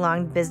his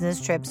prolonged business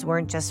trips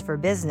weren't just for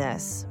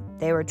business,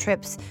 they were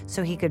trips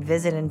so he could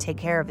visit and take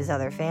care of his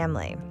other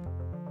family.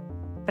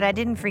 But I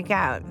didn't freak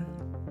out.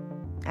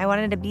 I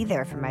wanted to be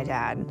there for my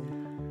dad.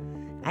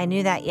 I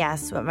knew that,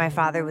 yes, what my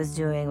father was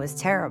doing was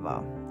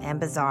terrible and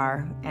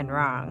bizarre and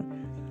wrong.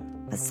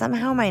 But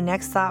somehow my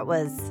next thought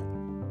was,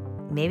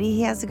 maybe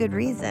he has a good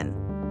reason.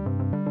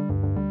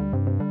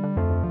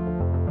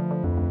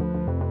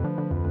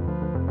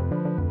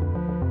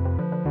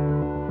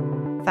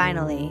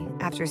 Finally,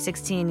 after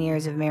 16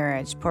 years of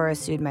marriage, Pora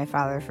sued my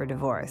father for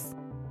divorce.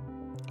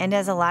 And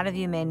as a lot of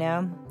you may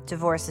know,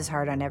 divorce is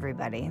hard on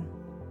everybody.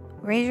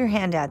 Raise your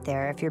hand out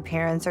there if your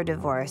parents are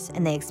divorced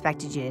and they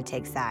expected you to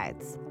take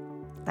sides.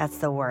 That's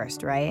the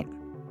worst, right?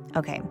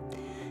 Okay,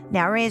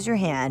 now raise your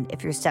hand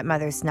if your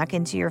stepmother snuck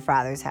into your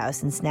father's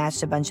house and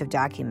snatched a bunch of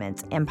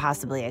documents and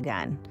possibly a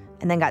gun,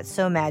 and then got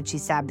so mad she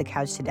stabbed the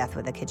couch to death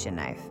with a kitchen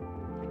knife.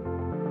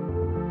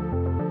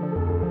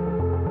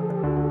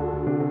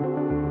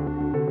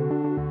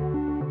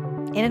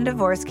 In a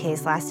divorce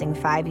case lasting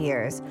 5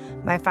 years,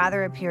 my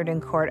father appeared in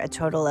court a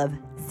total of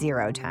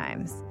 0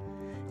 times.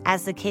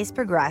 As the case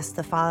progressed,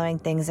 the following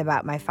things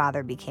about my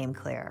father became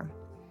clear.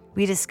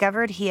 We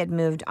discovered he had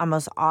moved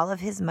almost all of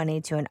his money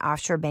to an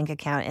offshore bank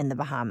account in the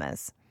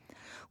Bahamas.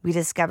 We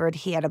discovered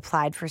he had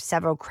applied for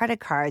several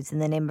credit cards in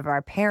the name of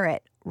our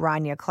parent,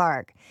 Rania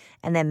Clark,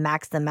 and then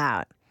maxed them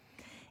out.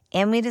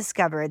 And we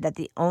discovered that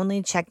the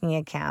only checking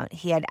account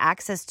he had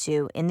access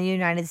to in the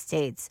United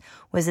States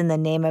was in the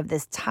name of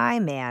this Thai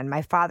man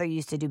my father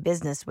used to do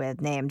business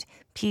with named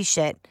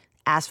Pishit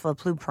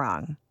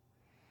Asfalpluprong.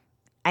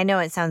 I know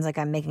it sounds like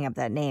I'm making up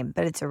that name,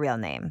 but it's a real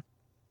name.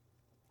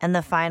 And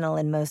the final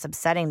and most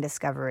upsetting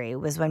discovery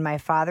was when my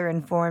father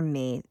informed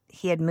me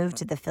he had moved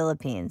to the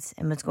Philippines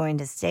and was going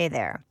to stay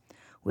there,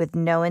 with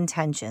no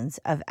intentions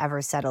of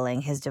ever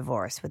settling his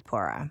divorce with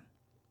Pora.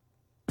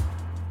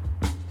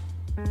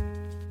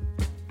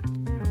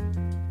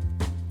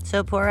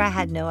 So Pora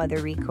had no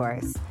other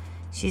recourse.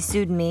 She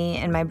sued me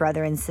and my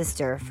brother and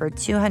sister for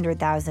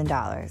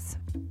 $200,000.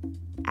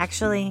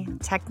 Actually,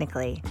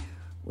 technically,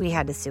 we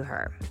had to sue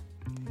her.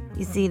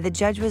 You see, the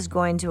judge was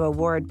going to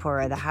award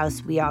Pora the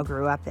house we all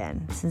grew up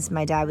in, since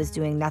my dad was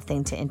doing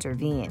nothing to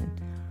intervene.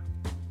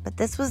 But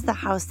this was the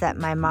house that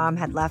my mom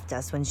had left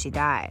us when she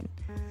died.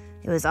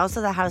 It was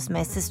also the house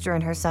my sister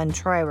and her son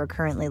Troy were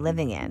currently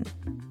living in.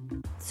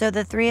 So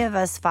the 3 of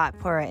us fought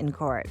Pora in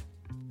court.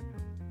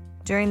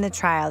 During the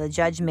trial, the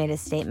judge made a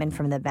statement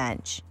from the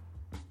bench.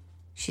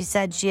 She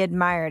said she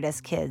admired us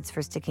kids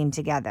for sticking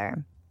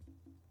together.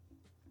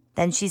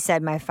 Then she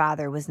said my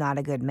father was not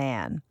a good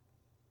man,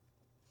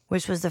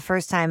 which was the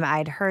first time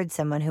I'd heard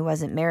someone who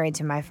wasn't married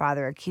to my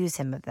father accuse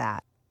him of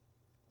that.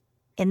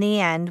 In the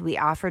end, we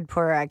offered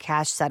Pora a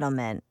cash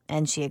settlement,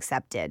 and she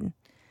accepted.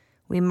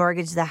 We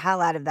mortgaged the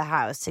hell out of the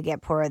house to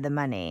get Pora the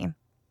money.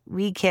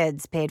 We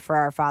kids paid for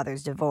our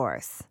father's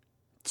divorce,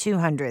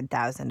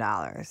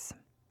 $200,000.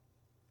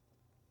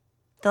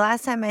 The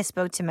last time I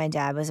spoke to my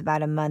dad was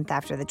about a month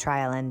after the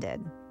trial ended.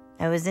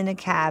 I was in a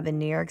cab in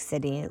New York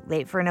City,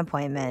 late for an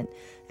appointment,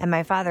 and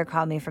my father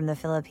called me from the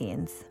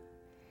Philippines.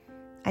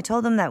 I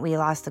told him that we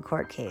lost the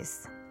court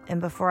case,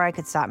 and before I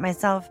could stop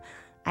myself,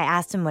 I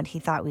asked him what he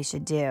thought we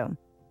should do,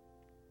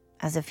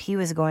 as if he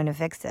was going to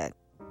fix it.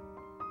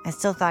 I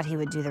still thought he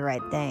would do the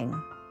right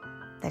thing,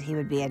 that he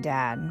would be a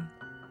dad.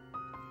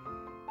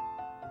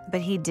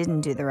 But he didn't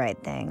do the right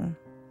thing.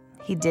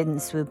 He didn't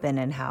swoop in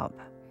and help.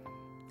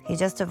 He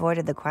just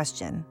avoided the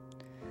question.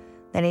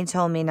 Then he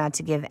told me not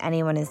to give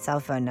anyone his cell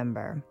phone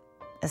number,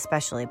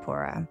 especially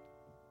Pora.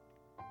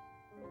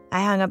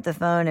 I hung up the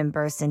phone and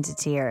burst into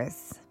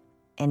tears.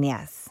 And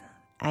yes,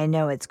 I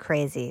know it's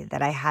crazy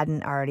that I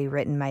hadn't already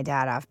written my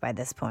dad off by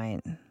this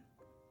point.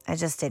 I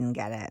just didn't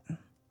get it.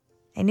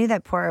 I knew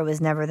that Pora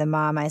was never the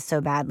mom I so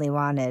badly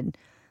wanted,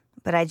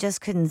 but I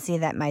just couldn't see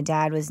that my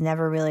dad was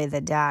never really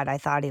the dad I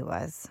thought he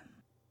was.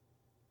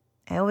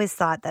 I always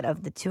thought that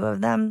of the two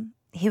of them,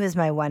 he was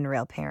my one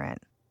real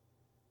parent.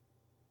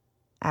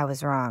 I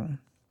was wrong.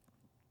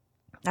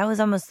 That was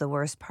almost the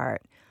worst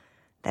part,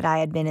 that I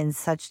had been in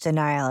such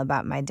denial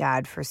about my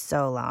dad for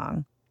so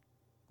long.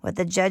 What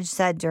the judge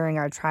said during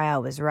our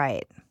trial was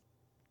right.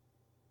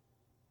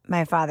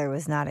 My father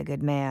was not a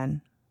good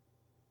man.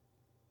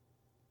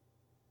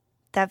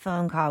 That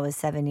phone call was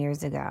 7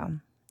 years ago.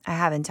 I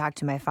haven't talked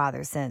to my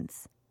father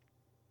since.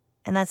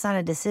 And that's not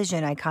a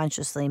decision I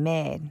consciously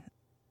made.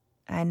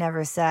 I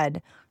never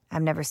said,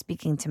 I'm never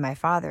speaking to my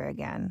father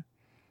again.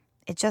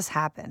 It just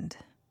happened.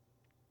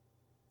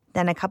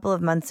 Then a couple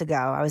of months ago,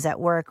 I was at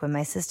work when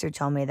my sister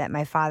told me that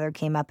my father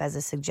came up as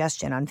a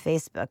suggestion on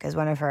Facebook as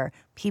one of her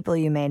people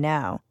you may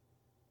know.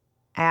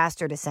 I asked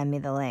her to send me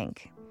the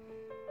link.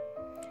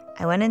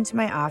 I went into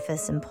my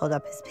office and pulled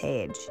up his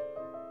page.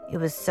 It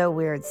was so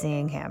weird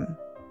seeing him.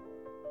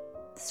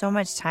 So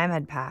much time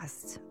had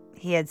passed.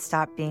 He had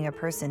stopped being a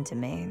person to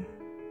me.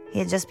 He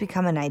had just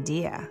become an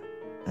idea,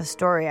 a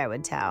story I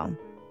would tell.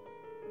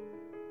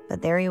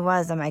 But there he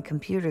was on my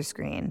computer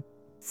screen,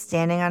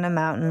 standing on a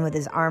mountain with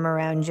his arm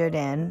around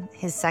Jodin,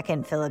 his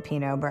second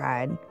Filipino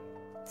bride,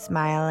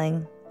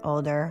 smiling,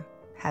 older,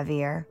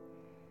 heavier.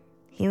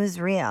 He was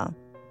real.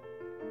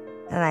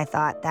 And I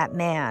thought, that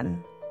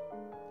man,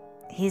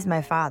 he's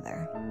my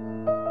father.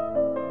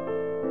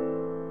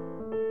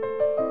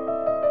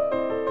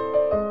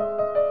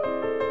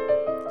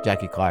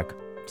 Jackie Clark.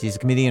 She's a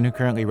comedian who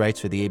currently writes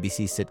for the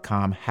ABC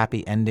sitcom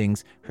Happy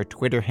Endings. Her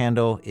Twitter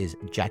handle is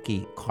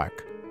Jackie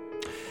Clark.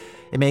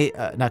 It may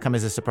not come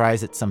as a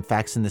surprise that some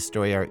facts in this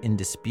story are in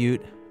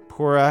dispute.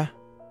 Pura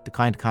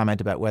declined to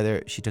comment about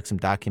whether she took some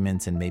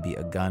documents and maybe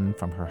a gun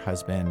from her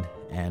husband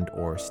and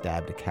or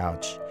stabbed a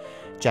couch.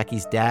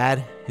 Jackie's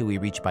dad, who we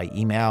reached by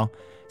email,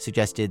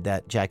 suggested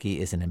that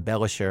Jackie is an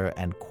embellisher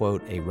and,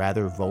 quote, a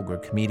rather vulgar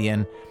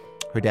comedian.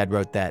 Her dad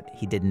wrote that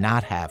he did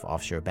not have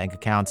offshore bank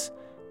accounts,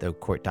 though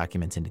court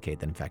documents indicate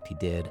that, in fact, he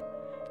did.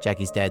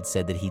 Jackie's dad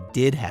said that he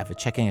did have a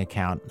checking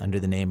account under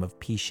the name of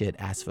Pishit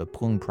Asfa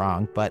Pung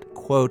Prong, but,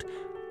 quote,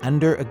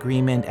 under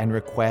agreement and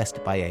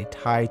request by a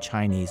Thai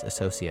Chinese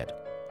associate,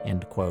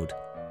 end quote.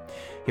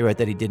 He wrote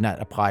that he did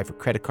not apply for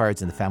credit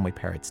cards in the family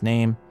parrot's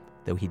name,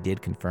 though he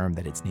did confirm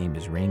that its name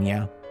is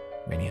Rainier.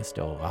 Rainier is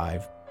still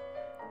alive.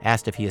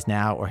 Asked if he is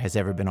now or has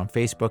ever been on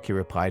Facebook, he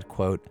replied,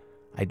 quote,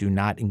 I do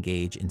not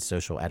engage in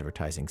social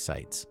advertising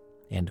sites,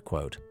 end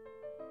quote.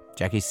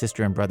 Jackie's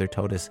sister and brother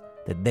told us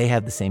that they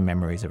have the same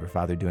memories of her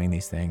father doing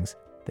these things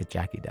that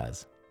Jackie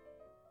does.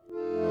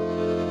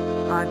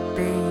 I've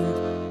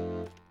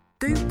been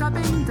duped, I've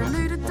been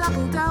deluded,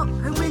 doubled out.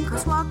 Who wink or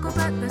swaggle,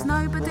 but there's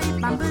nobody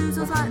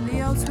bamboozles like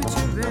the old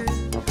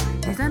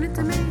switcheroo. He's done it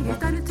to me, he's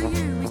done it to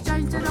you. He's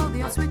changed it all,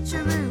 the old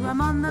switcheroo.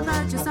 I'm on the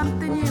verge of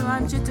something new,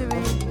 I'm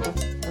jittery.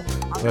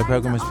 Our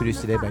program was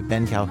produced today by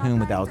Ben Calhoun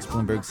with Alex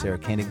Bloomberg, Sarah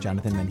Koenig,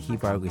 Jonathan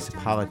Menjivar, Lisa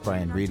Pollack,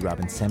 Brian Reed,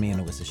 Robin Semi, and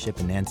Alyssa Shipp,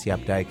 and Nancy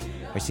Updike.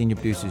 Our senior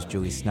producer is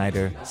Julie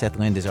Snyder. Seth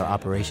Lind is our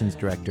operations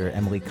director.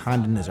 Emily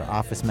Condon is our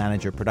office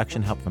manager.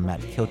 Production help from Matt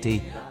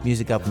Kilty.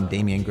 Music help from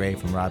Damian Gray,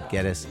 from Rob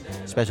Geddes.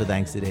 Special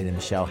thanks today to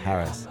Michelle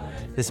Harris.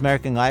 This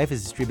American Life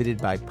is distributed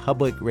by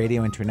Public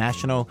Radio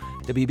International.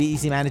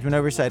 WBEZ management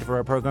oversight for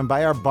our program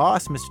by our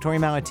boss, Mr. Tori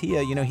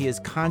Malatia. You know, he has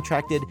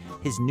contracted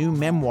his new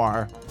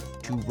memoir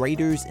to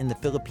writers in the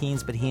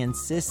Philippines, but he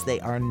insists they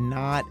are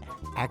not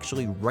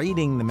actually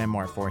writing the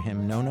memoir for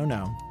him.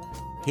 No.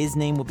 His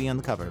name will be on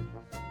the cover.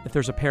 If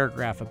there's a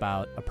paragraph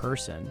about a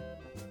person,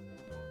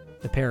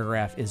 the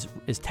paragraph is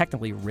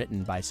technically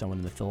written by someone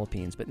in the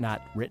Philippines, but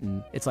not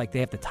written. It's like they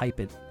have to type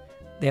it.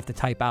 They have to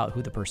type out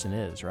who the person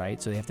is, right?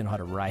 So they have to know how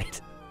to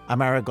write.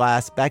 I'm Ira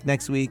Glass, back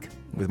next week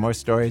with more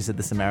stories of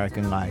This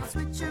American Life.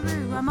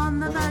 I'm on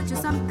the verge of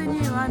something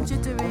new, I'm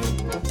jittery.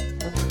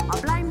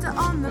 I blamed it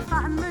on the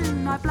fat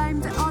moon, I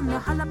blamed it on the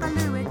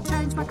hullabaloo. It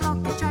changed my clock,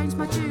 it changed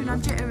my tune,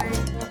 I'm jittery.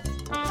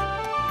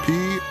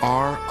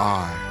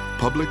 PRI,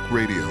 Public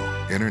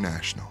Radio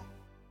International.